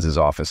Bill Evans's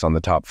office on the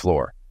top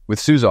floor, with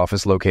Sue's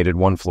office located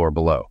 1 floor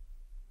below.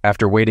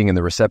 After waiting in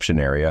the reception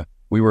area,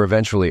 we were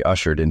eventually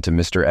ushered into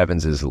Mr.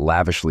 Evans's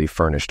lavishly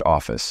furnished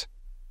office.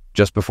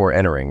 Just before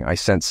entering, I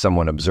sensed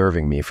someone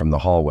observing me from the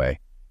hallway.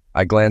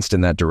 I glanced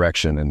in that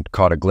direction and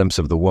caught a glimpse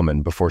of the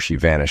woman before she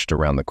vanished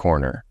around the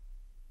corner.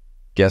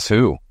 Guess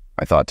who?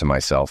 I thought to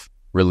myself,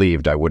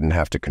 relieved I wouldn't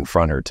have to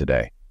confront her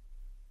today.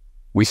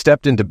 We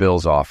stepped into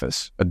Bill's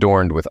office,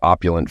 adorned with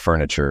opulent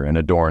furniture and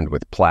adorned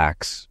with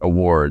plaques,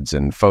 awards,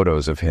 and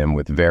photos of him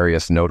with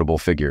various notable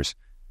figures.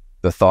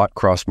 The thought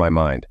crossed my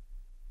mind.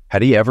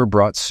 Had he ever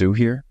brought Sue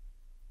here?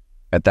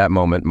 At that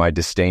moment, my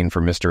disdain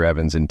for Mr.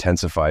 Evans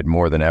intensified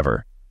more than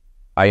ever.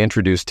 I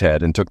introduced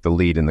Ted and took the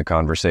lead in the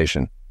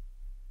conversation.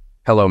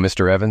 "Hello,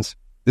 Mr. Evans.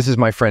 This is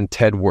my friend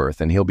Ted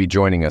Worth, and he'll be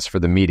joining us for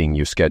the meeting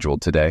you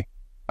scheduled today,"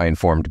 I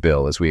informed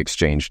Bill as we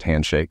exchanged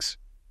handshakes.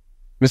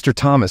 "Mr.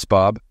 Thomas,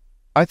 Bob,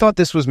 I thought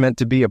this was meant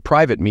to be a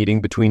private meeting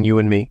between you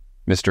and me,"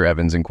 Mr.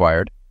 Evans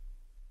inquired.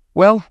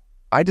 "Well,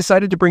 I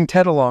decided to bring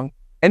Ted along.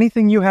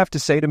 Anything you have to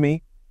say to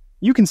me,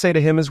 you can say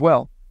to him as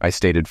well," I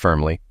stated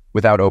firmly,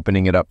 without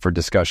opening it up for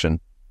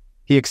discussion.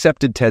 He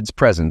accepted Ted's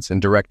presence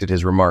and directed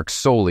his remarks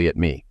solely at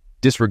me,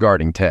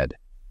 disregarding Ted.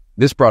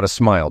 This brought a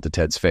smile to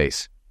Ted's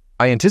face.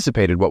 I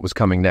anticipated what was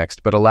coming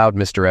next, but allowed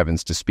Mr.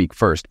 Evans to speak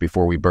first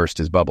before we burst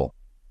his bubble.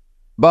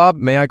 "Bob,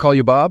 may I call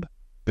you Bob?"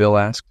 Bill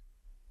asked.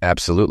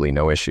 "Absolutely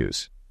no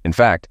issues. In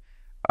fact,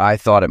 I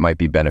thought it might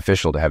be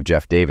beneficial to have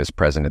Jeff Davis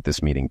present at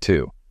this meeting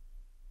too."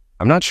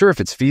 "I'm not sure if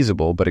it's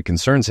feasible, but it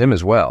concerns him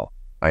as well,"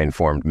 I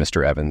informed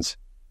Mr. Evans.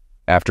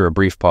 After a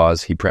brief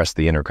pause, he pressed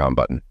the intercom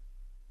button.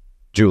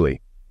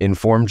 "Julie,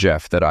 inform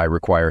Jeff that I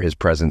require his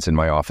presence in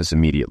my office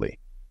immediately.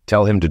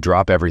 Tell him to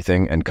drop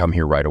everything and come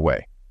here right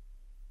away."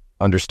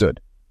 "Understood.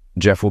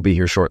 Jeff will be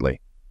here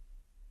shortly.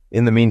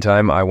 In the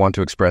meantime, I want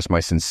to express my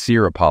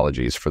sincere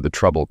apologies for the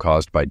trouble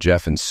caused by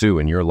Jeff and Sue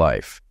in your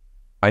life.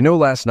 I know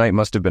last night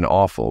must have been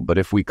awful, but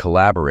if we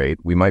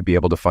collaborate, we might be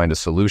able to find a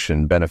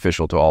solution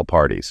beneficial to all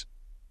parties,"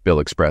 Bill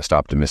expressed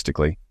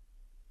optimistically.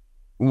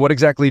 "What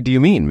exactly do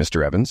you mean,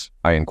 Mr. Evans?"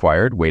 I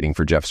inquired, waiting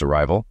for Jeff's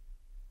arrival.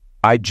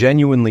 "I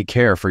genuinely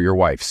care for your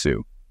wife,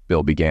 Sue,"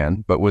 Bill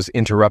began, but was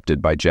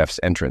interrupted by Jeff's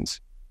entrance.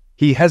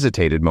 He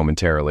hesitated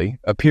momentarily,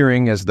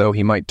 appearing as though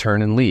he might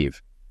turn and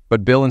leave,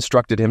 but Bill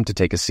instructed him to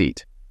take a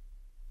seat.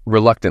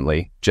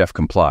 Reluctantly, Jeff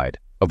complied,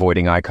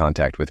 avoiding eye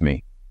contact with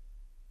me.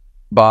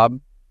 "Bob,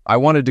 I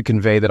wanted to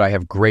convey that I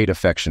have great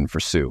affection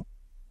for Sue.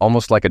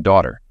 Almost like a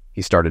daughter,"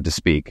 he started to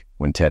speak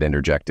when Ted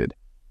interjected.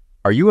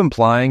 "Are you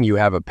implying you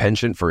have a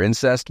penchant for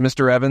incest,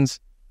 Mr. Evans?"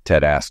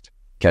 Ted asked,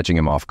 catching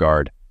him off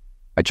guard.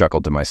 I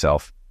chuckled to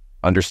myself,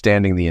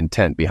 understanding the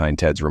intent behind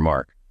Ted's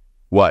remark.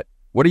 What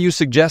are you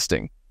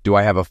suggesting? Do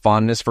I have a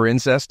fondness for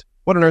incest?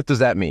 What on earth does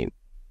that mean?"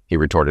 he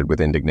retorted with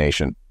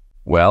indignation.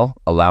 "Well,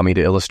 allow me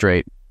to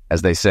illustrate.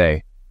 As they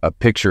say, a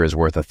picture is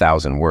worth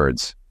 1,000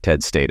 words,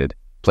 Ted stated,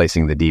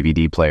 placing the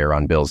DVD player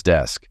on Bill's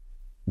desk.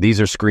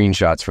 "These are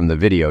screenshots from the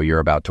video you're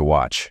about to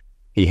watch."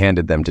 He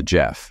handed them to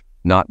Jeff,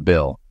 not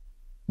Bill.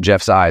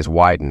 Jeff's eyes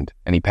widened,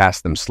 and he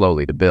passed them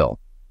slowly to Bill.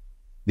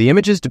 The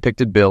images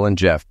depicted Bill and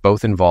Jeff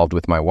both involved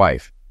with my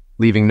wife,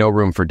 leaving no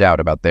room for doubt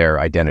about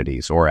their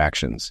identities or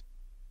actions.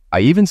 I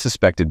even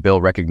suspected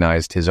Bill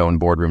recognized his own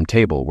boardroom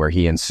table where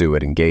he and Sue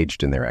had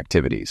engaged in their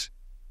activities.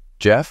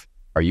 "Jeff,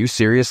 are you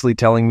seriously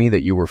telling me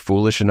that you were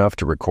foolish enough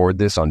to record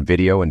this on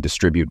video and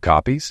distribute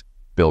copies?"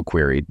 Bill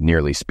queried,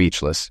 nearly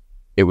speechless.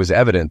 It was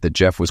evident that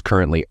Jeff was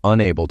currently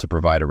unable to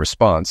provide a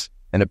response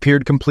and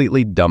appeared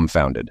completely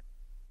dumbfounded.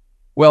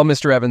 "Well,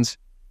 Mr. Evans,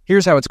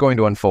 here's how it's going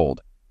to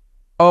unfold.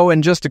 Oh,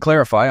 and just to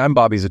clarify, I'm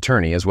Bobby's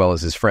attorney as well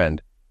as his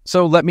friend.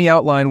 So let me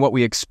outline what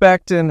we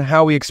expect and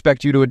how we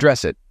expect you to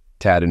address it,"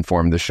 Tad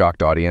informed the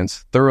shocked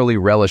audience, thoroughly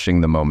relishing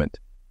the moment.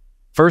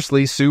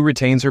 "Firstly, Sue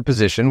retains her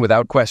position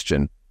without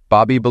question.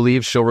 Bobby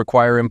believes she'll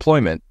require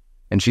employment,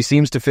 and she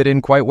seems to fit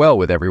in quite well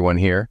with everyone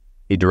here."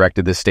 He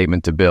directed this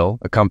statement to Bill,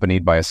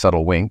 accompanied by a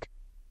subtle wink.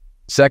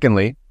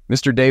 "Secondly,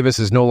 Mr. Davis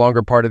is no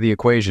longer part of the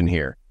equation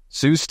here.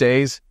 Sue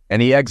stays,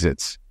 and he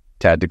exits,"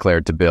 Tad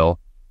declared to Bill,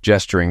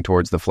 gesturing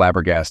towards the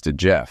flabbergasted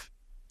Jeff.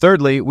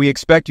 "Thirdly, we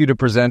expect you to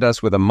present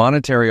us with a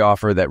monetary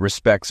offer that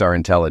respects our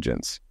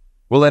intelligence.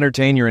 We'll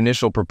entertain your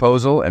initial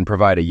proposal and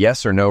provide a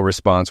yes or no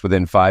response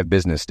within 5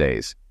 business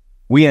days.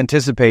 We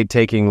anticipate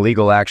taking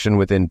legal action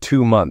within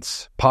 2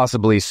 months,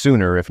 possibly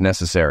sooner if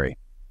necessary."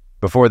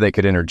 Before they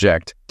could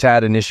interject,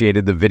 Tad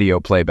initiated the video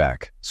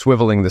playback,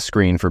 swiveling the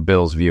screen for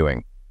Bill's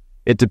viewing.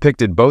 It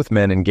depicted both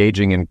men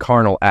engaging in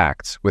carnal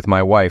acts with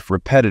my wife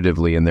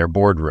repetitively in their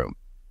boardroom.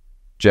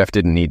 Jeff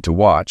didn't need to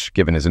watch,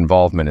 given his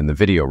involvement in the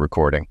video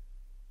recording.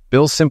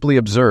 Bill simply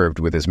observed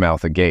with his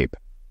mouth agape.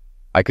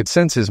 I could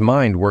sense his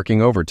mind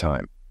working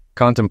overtime,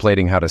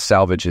 contemplating how to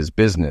salvage his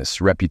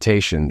business,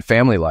 reputation,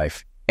 family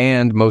life,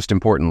 and, most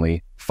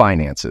importantly,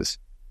 finances.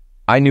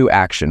 I knew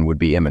action would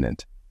be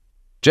imminent.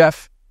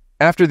 "Jeff,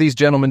 after these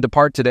gentlemen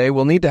depart today,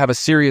 we'll need to have a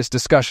serious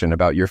discussion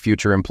about your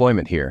future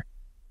employment here.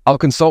 I'll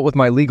consult with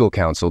my legal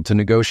counsel to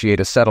negotiate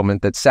a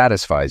settlement that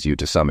satisfies you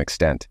to some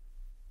extent.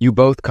 You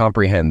both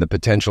comprehend the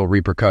potential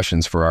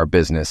repercussions for our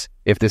business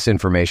if this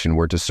information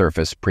were to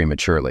surface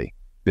prematurely,"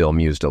 Bill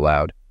mused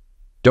aloud.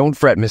 "Don't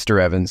fret, Mr.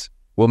 Evans.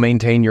 We'll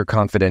maintain your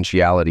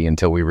confidentiality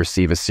until we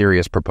receive a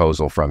serious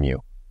proposal from you.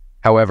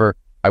 However,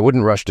 I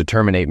wouldn't rush to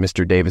terminate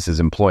Mr. Davis's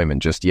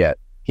employment just yet.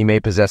 He may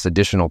possess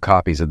additional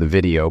copies of the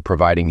video,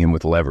 providing him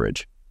with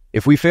leverage.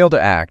 If we fail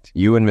to act,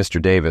 you and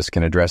Mr. Davis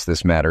can address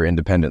this matter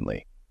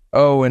independently.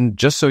 Oh, and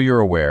just so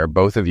you're aware,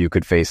 both of you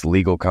could face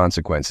legal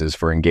consequences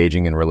for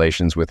engaging in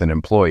relations with an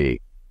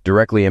employee,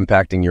 directly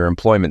impacting your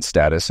employment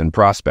status and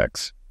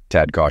prospects,"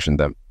 Tad cautioned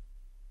them.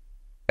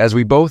 As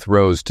we both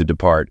rose to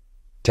depart,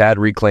 Tad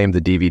reclaimed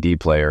the DVD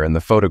player and the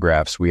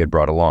photographs we had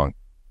brought along.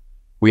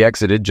 We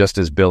exited just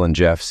as Bill and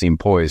Jeff seemed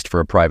poised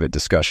for a private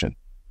discussion.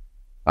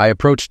 I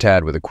approached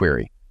Tad with a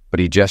query, but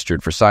he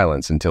gestured for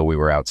silence until we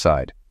were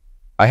outside.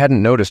 I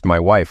hadn't noticed my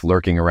wife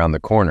lurking around the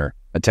corner,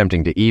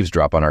 attempting to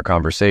eavesdrop on our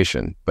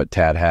conversation, but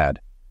Tad had.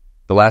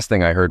 The last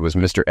thing I heard was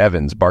Mr.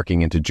 Evans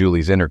barking into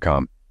Julie's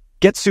intercom.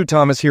 "Get Sue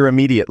Thomas here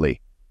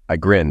immediately." I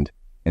grinned,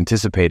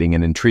 anticipating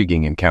an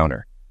intriguing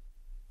encounter.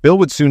 Bill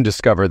would soon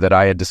discover that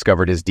I had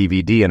discovered his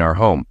DVD in our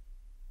home.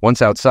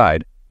 Once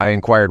outside, I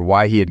inquired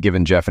why he had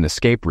given Jeff an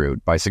escape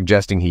route by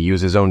suggesting he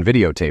use his own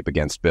videotape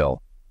against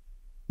Bill.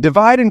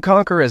 "Divide and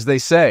conquer, as they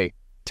say,"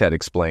 Ted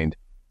explained.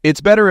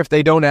 "It's better if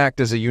they don't act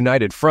as a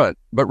united front,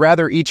 but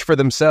rather each for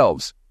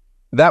themselves.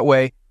 That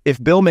way,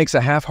 if Bill makes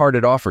a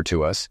half-hearted offer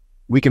to us,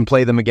 we can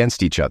play them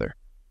against each other."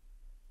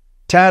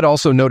 Tad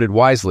also noted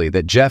wisely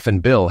that Jeff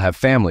and Bill have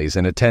families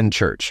and attend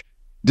church,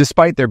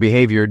 despite their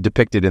behavior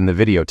depicted in the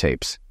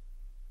videotapes.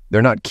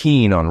 They're not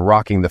keen on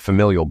rocking the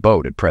familial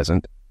boat at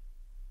present.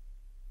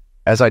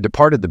 As I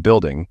departed the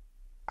building,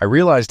 I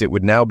realized it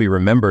would now be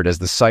remembered as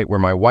the site where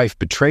my wife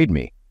betrayed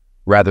me,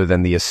 rather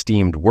than the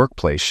esteemed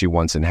workplace she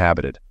once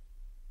inhabited.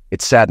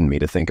 It saddened me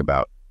to think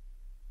about.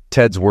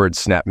 Ted's words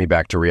snapped me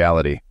back to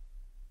reality.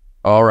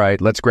 "All right,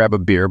 let's grab a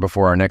beer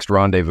before our next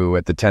rendezvous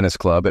at the tennis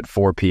club at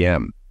 4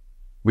 p.m.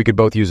 We could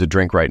both use a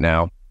drink right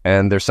now,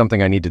 and there's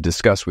something I need to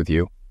discuss with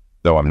you,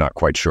 though I'm not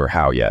quite sure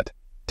how yet,"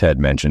 Ted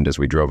mentioned as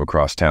we drove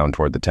across town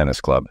toward the tennis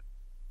club.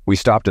 We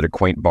stopped at a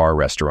quaint bar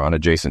restaurant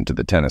adjacent to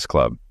the tennis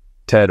club.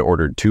 Ted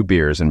ordered 2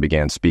 beers and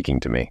began speaking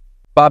to me.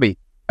 "Bobby,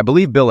 I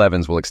believe Bill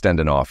Evans will extend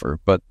an offer,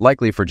 but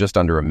likely for just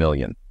under $1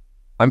 million.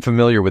 I'm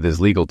familiar with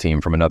his legal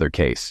team from another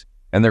case,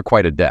 and they're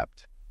quite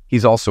adept.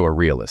 He's also a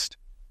realist.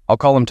 I'll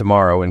call him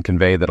tomorrow and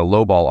convey that a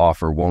lowball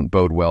offer won't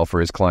bode well for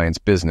his client's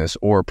business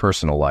or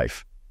personal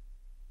life.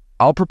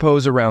 I'll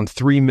propose around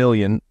 $3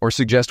 million or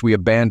suggest we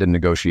abandon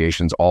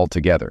negotiations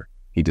altogether,"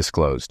 he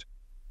disclosed.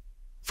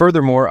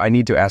 "Furthermore, I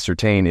need to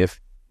ascertain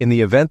if, in the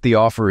event the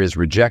offer is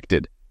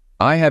rejected,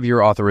 I have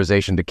your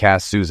authorization to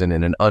cast Susan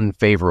in an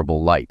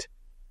unfavorable light.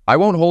 I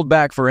won't hold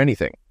back for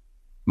anything.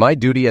 My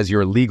duty as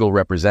your legal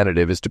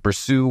representative is to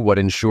pursue what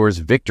ensures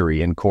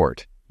victory in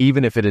court,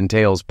 even if it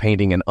entails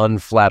painting an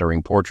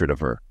unflattering portrait of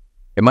her.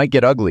 It might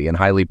get ugly and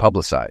highly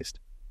publicized.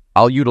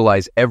 I'll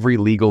utilize every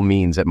legal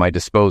means at my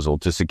disposal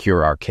to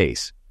secure our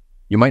case.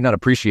 You might not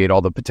appreciate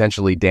all the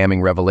potentially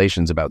damning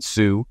revelations about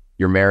Sue,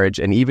 your marriage,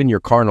 and even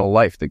your carnal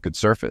life that could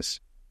surface.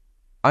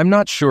 I'm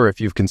not sure if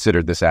you've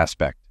considered this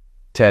aspect,"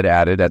 Ted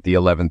added at the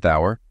 11th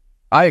hour.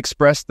 I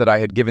expressed that I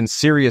had given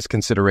serious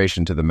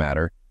consideration to the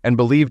matter and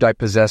believed I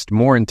possessed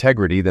more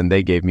integrity than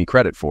they gave me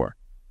credit for.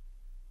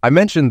 I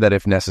mentioned that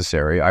if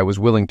necessary, I was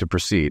willing to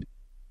proceed,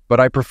 but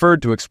I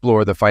preferred to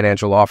explore the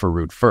financial offer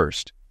route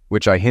first,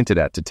 which I hinted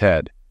at to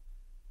Ted.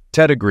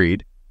 Ted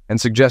agreed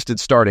and suggested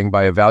starting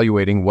by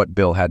evaluating what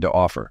Bill had to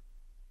offer.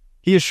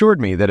 He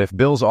assured me that if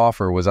Bill's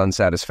offer was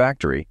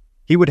unsatisfactory,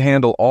 he would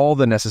handle all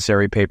the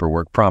necessary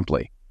paperwork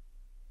promptly.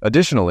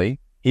 Additionally,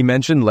 he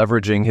mentioned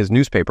leveraging his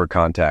newspaper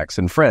contacts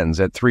and friends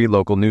at 3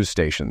 local news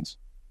stations.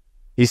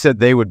 He said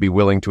they would be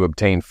willing to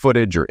obtain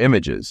footage or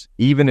images,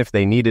 even if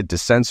they needed to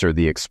censor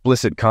the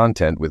explicit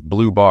content with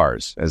blue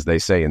bars, as they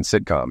say in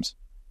sitcoms.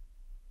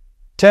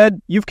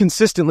 "Ted, you've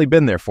consistently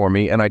been there for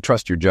me, and I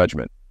trust your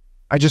judgment.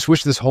 I just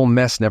wish this whole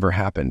mess never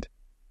happened.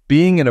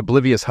 Being an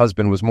oblivious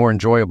husband was more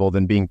enjoyable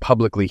than being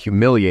publicly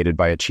humiliated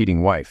by a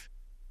cheating wife.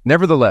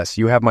 Nevertheless,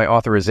 you have my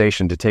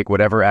authorization to take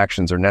whatever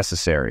actions are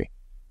necessary.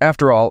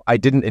 After all, I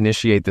didn't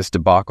initiate this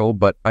debacle,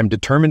 but I'm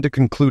determined to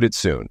conclude it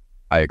soon,"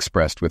 I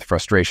expressed with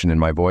frustration in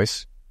my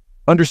voice.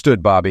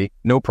 "Understood, Bobby.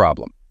 No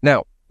problem.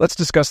 Now, let's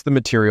discuss the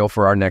material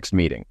for our next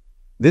meeting.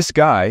 This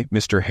guy,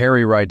 Mr.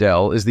 Harry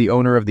Rydell, is the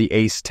owner of the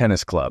Ace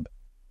Tennis Club.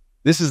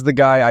 This is the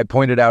guy I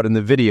pointed out in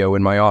the video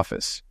in my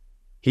office.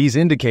 He's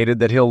indicated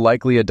that he'll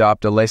likely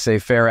adopt a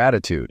laissez-faire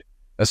attitude,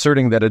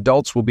 asserting that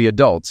adults will be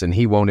adults and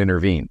he won't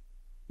intervene.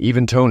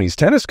 Even Tony's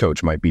tennis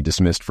coach might be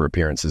dismissed for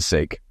appearance's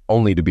sake,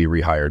 only to be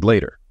rehired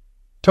later.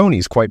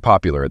 Tony's quite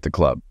popular at the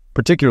club,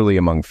 particularly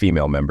among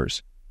female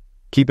members.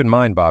 Keep in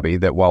mind, Bobby,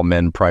 that while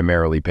men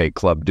primarily pay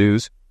club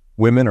dues,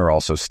 women are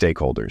also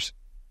stakeholders.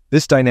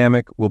 This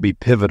dynamic will be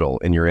pivotal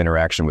in your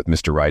interaction with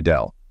Mr.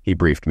 Rydell," he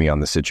briefed me on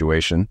the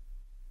situation.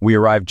 We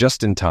arrived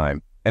just in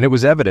time, and it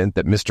was evident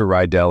that Mr.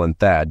 Rydell and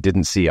Thad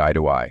didn't see eye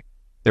to eye.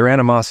 Their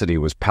animosity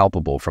was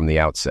palpable from the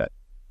outset,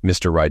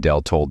 Mr.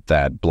 Rydell told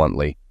Thad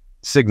bluntly,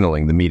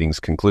 signaling the meeting's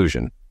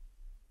conclusion.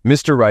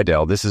 "Mr.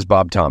 Rydell, this is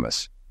Bob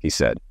Thomas," he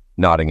said,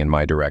 nodding in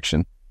my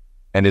direction,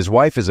 "and his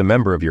wife is a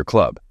member of your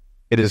club.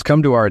 It has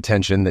come to our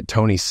attention that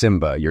Tony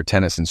Simba, your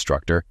tennis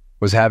instructor,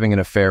 was having an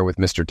affair with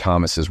Mr.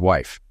 Thomas's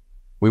wife.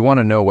 We want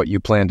to know what you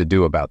plan to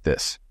do about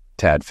this,"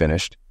 Tad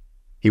finished.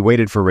 He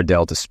waited for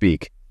Rydell to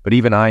speak, but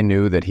even I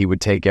knew that he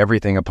would take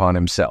everything upon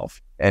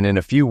himself, and in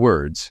a few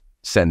words,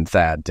 send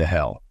Thad to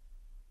hell.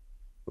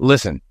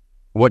 "Listen,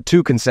 what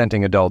 2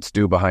 consenting adults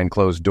do behind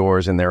closed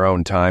doors in their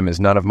own time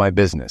is none of my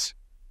business,"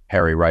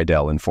 Harry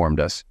Rydell informed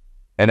us.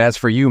 "And as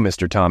for you,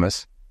 Mr.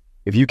 Thomas,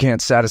 if you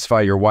can't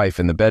satisfy your wife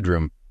in the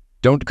bedroom,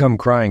 don't come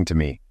crying to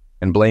me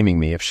and blaming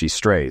me if she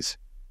strays.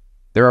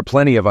 There are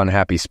plenty of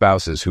unhappy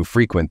spouses who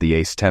frequent the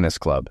Ace Tennis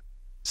Club.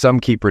 Some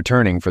keep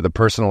returning for the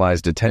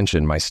personalized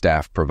attention my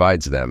staff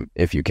provides them,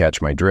 if you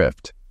catch my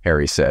drift,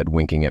 Harry said,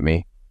 winking at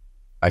me.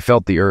 I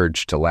felt the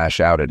urge to lash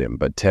out at him,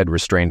 but Ted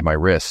restrained my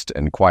wrist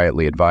and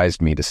quietly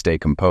advised me to stay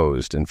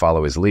composed and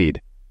follow his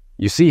lead.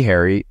 You see,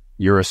 Harry,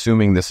 you're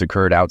assuming this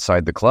occurred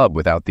outside the club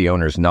without the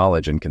owner's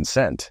knowledge and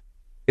consent.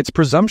 It's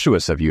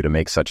presumptuous of you to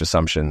make such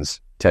assumptions,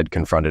 Ted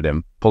confronted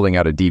him, pulling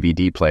out a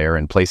DVD player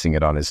and placing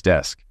it on his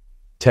desk.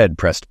 Ted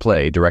pressed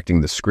play,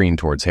 directing the screen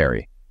towards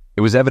Harry.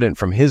 It was evident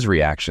from his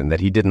reaction that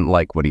he didn't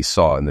like what he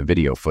saw in the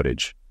video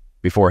footage.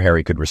 Before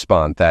Harry could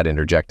respond, Thad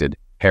interjected,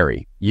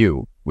 Harry,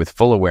 you, with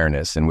full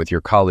awareness and with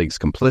your colleague's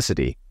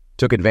complicity,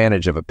 took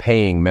advantage of a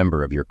paying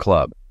member of your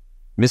club.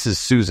 Mrs.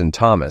 Susan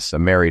Thomas, a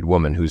married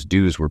woman whose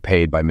dues were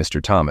paid by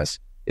Mr. Thomas,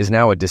 is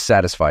now a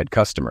dissatisfied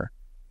customer,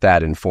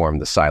 Thad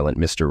informed the silent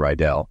Mr.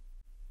 Rydell.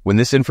 When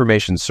this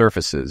information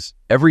surfaces,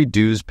 every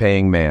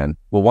dues-paying man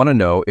will want to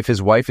know if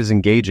his wife is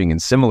engaging in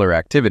similar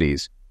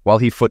activities while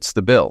he foots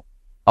the bill.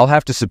 I'll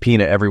have to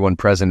subpoena everyone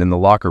present in the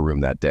locker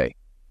room that day.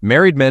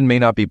 Married men may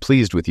not be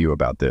pleased with you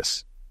about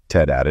this,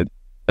 Ted added,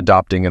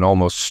 adopting an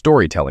almost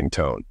storytelling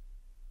tone.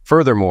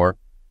 Furthermore,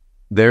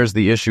 there's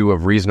the issue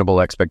of reasonable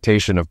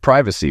expectation of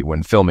privacy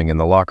when filming in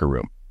the locker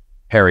room.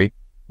 Harry,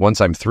 once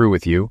I'm through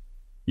with you,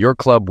 your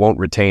club won't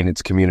retain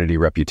its community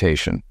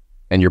reputation,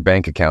 and your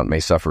bank account may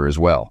suffer as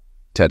well,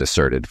 Ted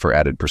asserted for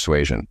added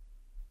persuasion.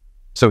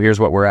 So here's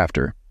what we're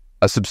after.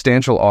 A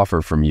substantial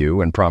offer from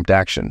you and prompt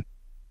action.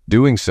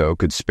 Doing so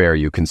could spare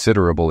you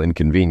considerable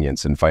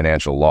inconvenience and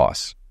financial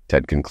loss,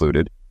 Ted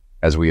concluded,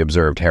 as we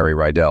observed Harry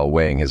Rydell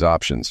weighing his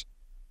options.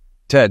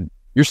 Ted,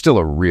 you're still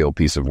a real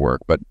piece of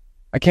work, but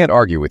I can't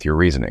argue with your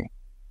reasoning.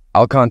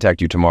 I'll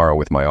contact you tomorrow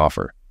with my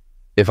offer.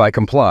 If I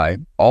comply,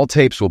 all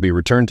tapes will be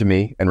returned to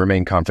me and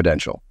remain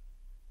confidential.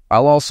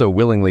 I'll also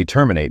willingly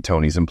terminate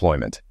Tony's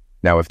employment.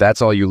 Now, if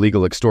that's all you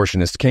legal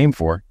extortionists came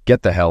for,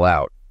 get the hell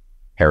out.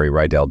 Harry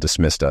Rydell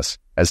dismissed us,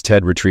 as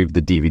Ted retrieved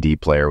the DVD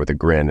player with a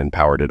grin and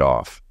powered it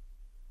off.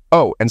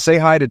 Oh, and say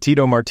hi to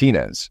Tito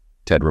Martinez,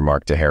 Ted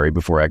remarked to Harry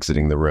before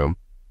exiting the room.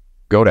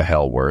 Go to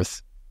hell,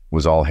 Worth,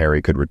 was all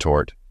Harry could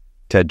retort.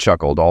 Ted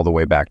chuckled all the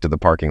way back to the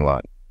parking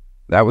lot.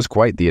 That was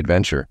quite the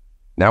adventure.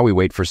 Now we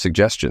wait for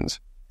suggestions,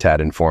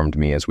 Tad informed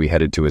me as we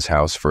headed to his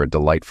house for a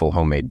delightful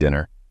homemade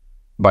dinner.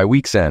 By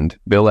week's end,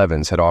 Bill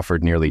Evans had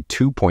offered nearly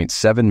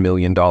 $2.7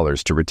 million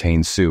to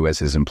retain Sue as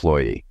his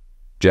employee.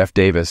 Jeff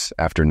Davis,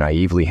 after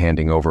naively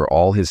handing over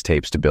all his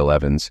tapes to Bill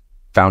Evans,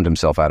 found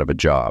himself out of a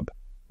job.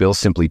 Bill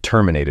simply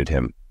terminated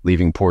him,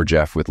 leaving poor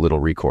Jeff with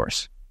little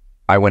recourse.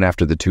 I went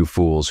after the two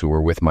fools who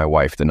were with my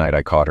wife the night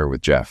I caught her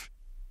with Jeff.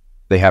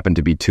 They happened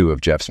to be two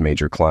of Jeff's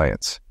major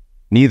clients.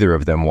 Neither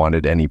of them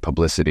wanted any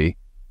publicity,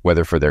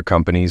 whether for their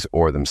companies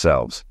or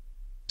themselves.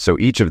 So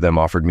each of them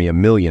offered me $1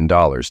 million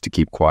to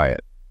keep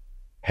quiet.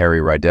 Harry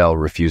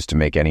Rydell refused to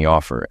make any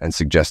offer and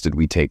suggested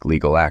we take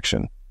legal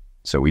action.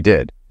 So we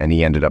did, and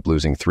he ended up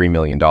losing $3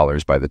 million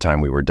by the time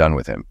we were done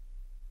with him.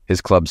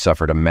 His club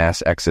suffered a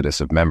mass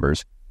exodus of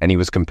members, and he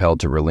was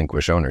compelled to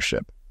relinquish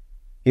ownership.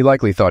 He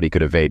likely thought he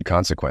could evade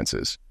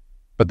consequences.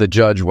 But the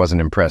judge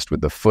wasn't impressed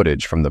with the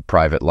footage from the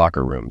private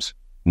locker rooms,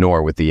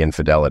 nor with the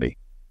infidelity.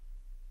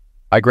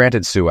 I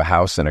granted Sue a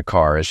house and a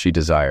car as she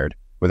desired,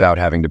 without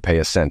having to pay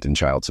a cent in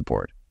child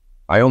support.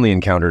 I only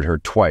encountered her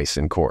twice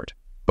in court.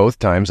 Both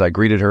times I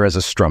greeted her as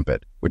a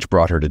strumpet, which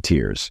brought her to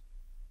tears.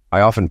 I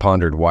often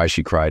pondered why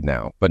she cried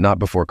now, but not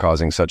before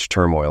causing such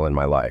turmoil in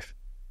my life.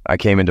 I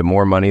came into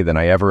more money than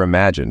I ever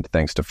imagined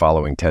thanks to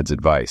following Ted's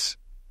advice.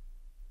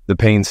 The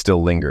pain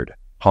still lingered,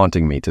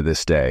 haunting me to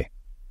this day.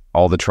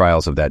 All the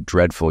trials of that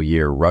dreadful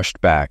year rushed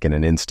back in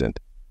an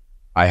instant.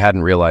 I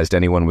hadn't realized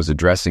anyone was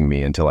addressing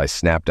me until I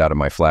snapped out of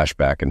my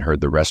flashback and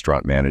heard the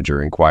restaurant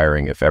manager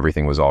inquiring if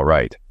everything was all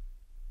right.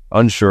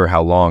 Unsure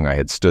how long I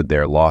had stood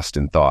there lost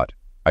in thought,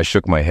 I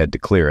shook my head to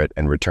clear it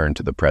and returned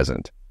to the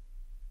present.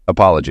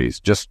 Apologies,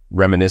 just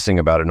reminiscing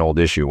about an old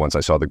issue once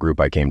I saw the group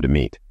I came to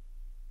meet.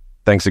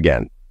 Thanks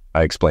again,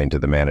 I explained to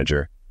the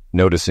manager,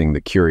 noticing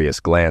the curious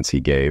glance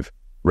he gave,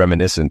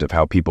 reminiscent of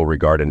how people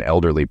regard an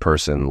elderly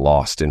person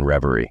lost in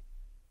reverie.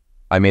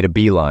 I made a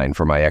beeline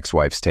for my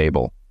ex-wife's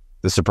table.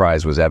 The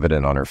surprise was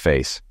evident on her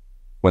face.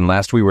 When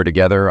last we were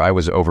together, I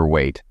was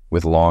overweight,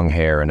 with long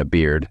hair and a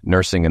beard,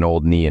 nursing an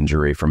old knee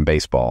injury from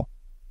baseball.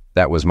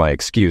 That was my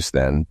excuse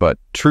then, but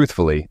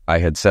truthfully, I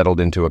had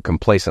settled into a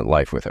complacent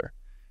life with her.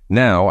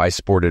 Now I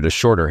sported a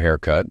shorter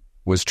haircut,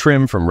 was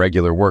trim from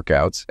regular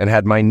workouts, and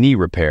had my knee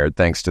repaired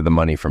thanks to the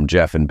money from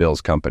Jeff and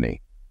Bill's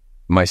company.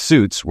 My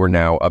suits were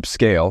now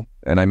upscale,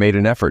 and I made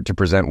an effort to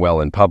present well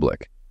in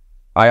public.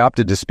 I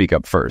opted to speak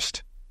up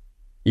first.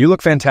 You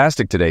look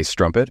fantastic today,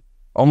 Strumpet.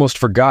 Almost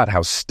forgot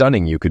how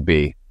stunning you could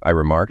be, I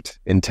remarked,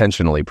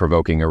 intentionally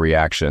provoking a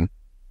reaction.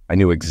 I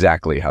knew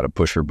exactly how to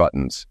push her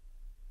buttons.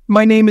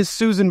 My name is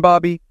Susan,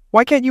 Bobby.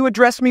 Why can't you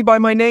address me by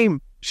my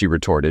name? She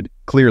retorted,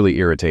 clearly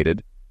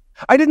irritated.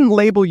 I didn't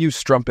label you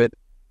Strumpet.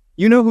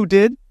 You know who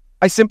did?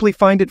 I simply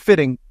find it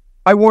fitting.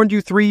 I warned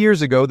you 3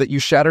 years ago that you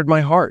shattered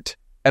my heart,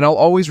 and I'll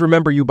always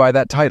remember you by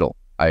that title,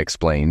 I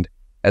explained,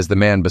 as the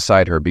man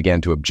beside her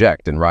began to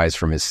object and rise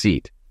from his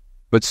seat.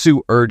 but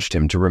Sue urged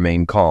him to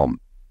remain calm.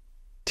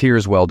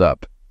 Tears welled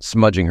up,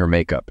 smudging her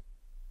makeup.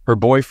 Her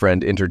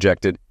boyfriend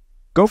interjected,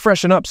 "Go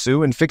freshen up,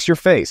 Sue, and fix your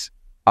face.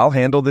 I'll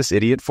handle this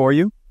idiot for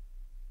you."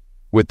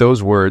 With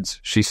those words,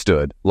 she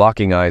stood,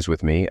 locking eyes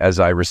with me as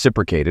I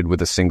reciprocated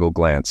with a single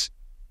glance,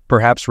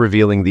 perhaps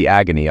revealing the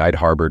agony I'd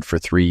harbored for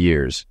 3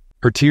 years.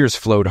 Her tears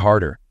flowed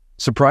harder,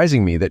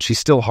 surprising me that she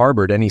still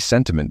harbored any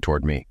sentiment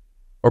toward me.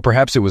 Or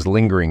perhaps it was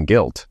lingering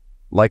guilt,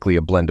 likely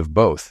a blend of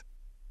both.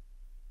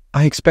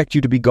 "I expect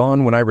you to be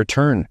gone when I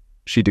return,"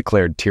 she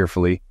declared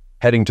tearfully,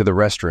 heading to the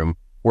restroom,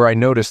 where I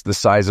noticed the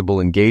sizable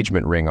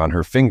engagement ring on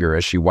her finger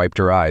as she wiped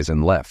her eyes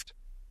and left.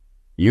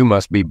 "You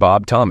must be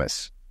Bob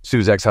Thomas,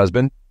 Sue's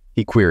ex-husband?"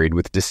 he queried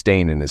with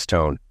disdain in his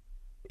tone.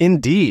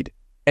 "Indeed,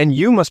 and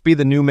you must be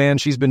the new man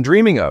she's been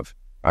dreaming of,"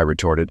 I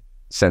retorted,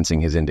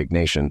 sensing his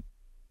indignation.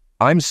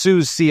 "I'm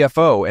Sue's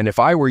CFO, and if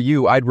I were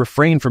you, I'd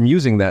refrain from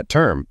using that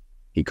term,"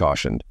 he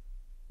cautioned,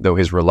 though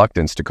his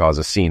reluctance to cause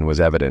a scene was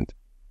evident.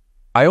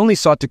 "I only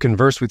sought to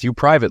converse with you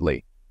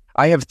privately.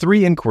 I have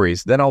 3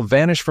 inquiries, then I'll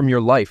vanish from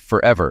your life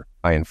forever,"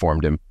 I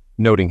informed him,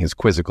 noting his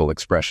quizzical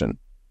expression.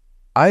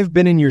 "I've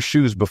been in your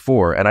shoes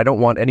before, and I don't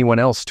want anyone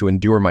else to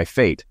endure my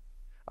fate.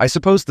 I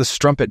suppose the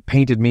strumpet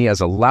painted me as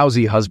a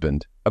lousy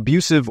husband,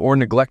 abusive or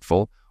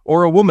neglectful,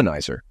 or a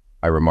womanizer,"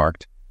 I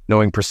remarked,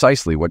 knowing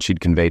precisely what she'd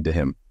conveyed to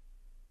him.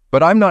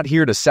 "But I'm not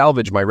here to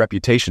salvage my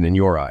reputation in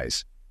your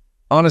eyes.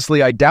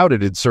 Honestly, I doubt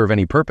it'd serve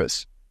any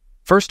purpose.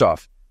 First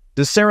off,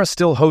 does Sarah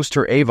still host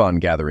her Avon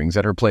gatherings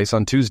at her place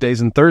on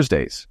Tuesdays and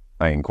Thursdays?"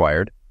 I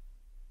inquired.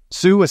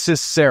 "Sue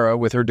assists Sarah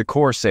with her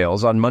decor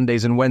sales on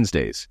Mondays and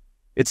Wednesdays.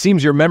 It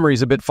seems your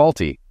memory's a bit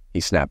faulty,"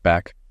 he snapped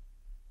back.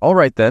 "All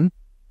right then.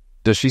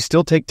 Does she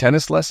still take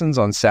tennis lessons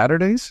on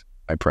Saturdays?"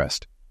 I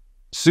pressed.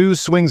 "Sue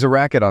swings a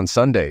racket on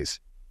Sundays.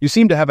 You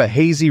seem to have a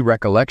hazy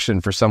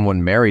recollection for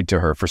someone married to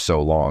her for so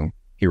long,"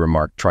 he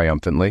remarked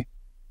triumphantly.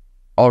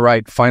 "All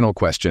right, final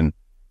question.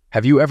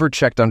 Have you ever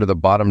checked under the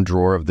bottom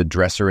drawer of the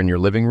dresser in your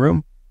living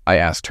room?" I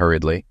asked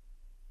hurriedly.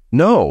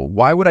 "No,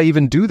 why would I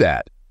even do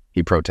that?"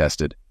 he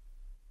protested.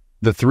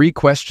 "The 3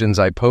 questions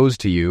I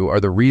posed to you are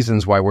the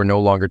reasons why we're no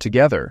longer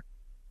together.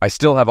 I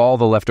still have all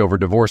the leftover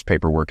divorce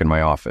paperwork in my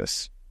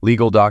office.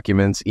 Legal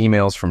documents,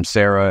 emails from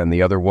Sarah and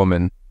the other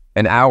woman,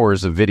 and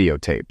hours of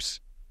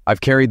videotapes.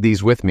 I've carried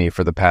these with me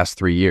for the past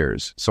 3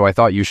 years, so I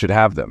thought you should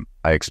have them,"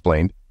 I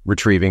explained,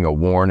 retrieving a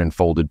worn and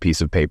folded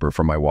piece of paper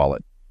from my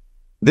wallet.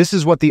 "This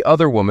is what the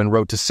other woman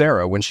wrote to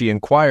Sarah when she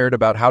inquired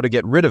about how to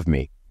get rid of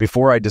me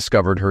before I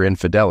discovered her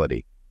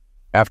infidelity.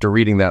 After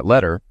reading that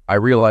letter, I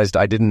realized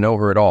I didn't know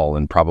her at all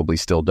and probably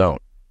still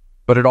don't.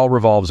 But it all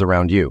revolves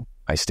around you,"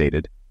 I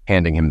stated,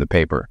 handing him the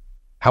paper.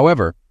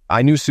 However,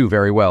 I knew Sue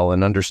very well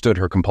and understood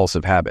her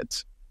compulsive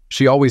habits.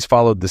 She always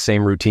followed the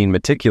same routine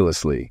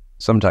meticulously,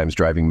 sometimes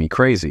driving me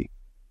crazy.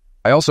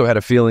 I also had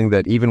a feeling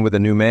that even with a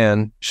new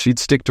man, she'd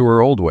stick to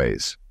her old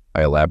ways,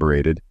 I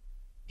elaborated.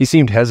 He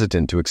seemed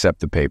hesitant to accept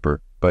the paper,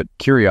 but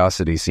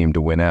curiosity seemed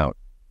to win out.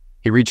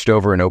 He reached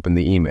over and opened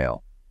the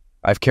email.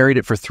 "I've carried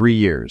it for 3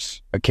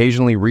 years,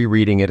 occasionally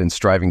rereading it and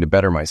striving to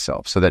better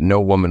myself so that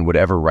no woman would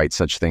ever write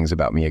such things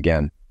about me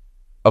again.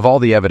 Of all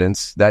the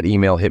evidence, that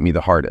email hit me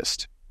the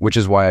hardest, which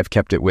is why I've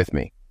kept it with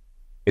me.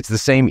 It's the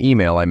same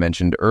email I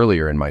mentioned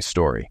earlier in my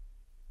story."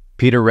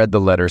 Peter read the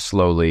letter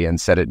slowly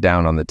and set it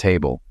down on the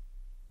table.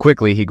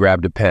 Quickly, he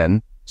grabbed a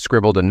pen,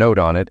 scribbled a note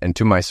on it, and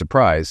to my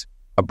surprise,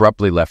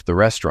 abruptly left the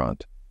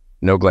restaurant.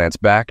 No glance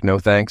back, no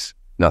thanks,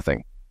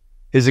 nothing.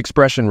 His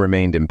expression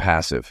remained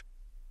impassive.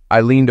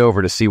 I leaned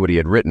over to see what he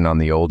had written on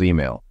the old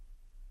email.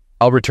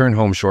 "I'll return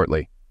home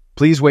shortly.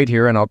 Please wait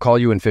here and I'll call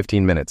you in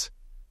 15 minutes.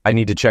 I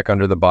need to check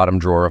under the bottom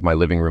drawer of my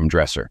living room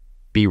dresser.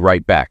 Be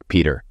right back,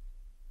 Peter."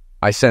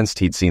 I sensed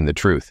he'd seen the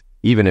truth,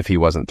 even if he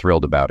wasn't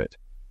thrilled about it.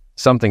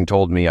 Something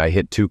told me I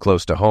hit too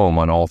close to home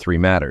on all 3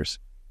 matters.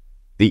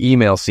 The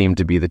email seemed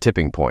to be the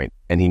tipping point,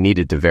 and he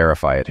needed to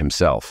verify it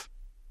himself.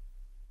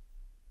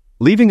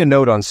 Leaving a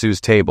note on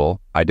Sue's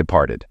table, I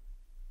departed.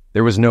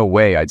 There was no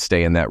way I'd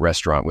stay in that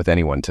restaurant with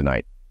anyone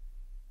tonight.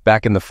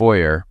 Back in the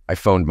foyer, I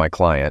phoned my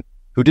client,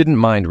 who didn't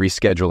mind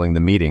rescheduling the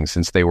meeting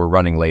since they were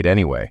running late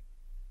anyway.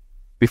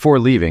 Before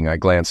leaving, I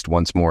glanced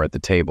once more at the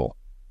table.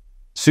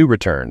 Sue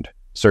returned,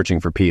 searching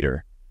for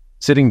Peter.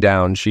 Sitting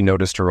down, she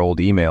noticed her old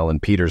email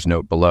and Peter's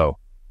note below.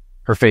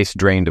 Her face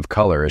drained of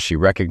color as she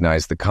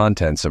recognized the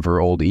contents of her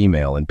old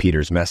email and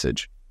Peter's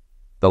message.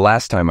 The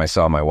last time I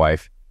saw my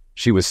wife,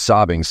 she was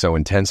sobbing so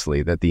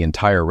intensely that the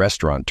entire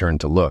restaurant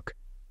turned to look.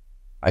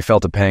 I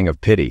felt a pang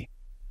of pity,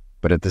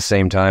 but at the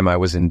same time I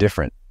was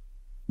indifferent.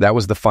 That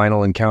was the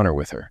final encounter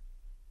with her.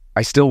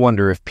 I still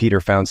wonder if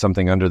Peter found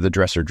something under the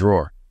dresser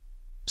drawer.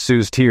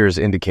 Sue's tears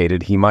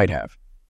indicated he might have.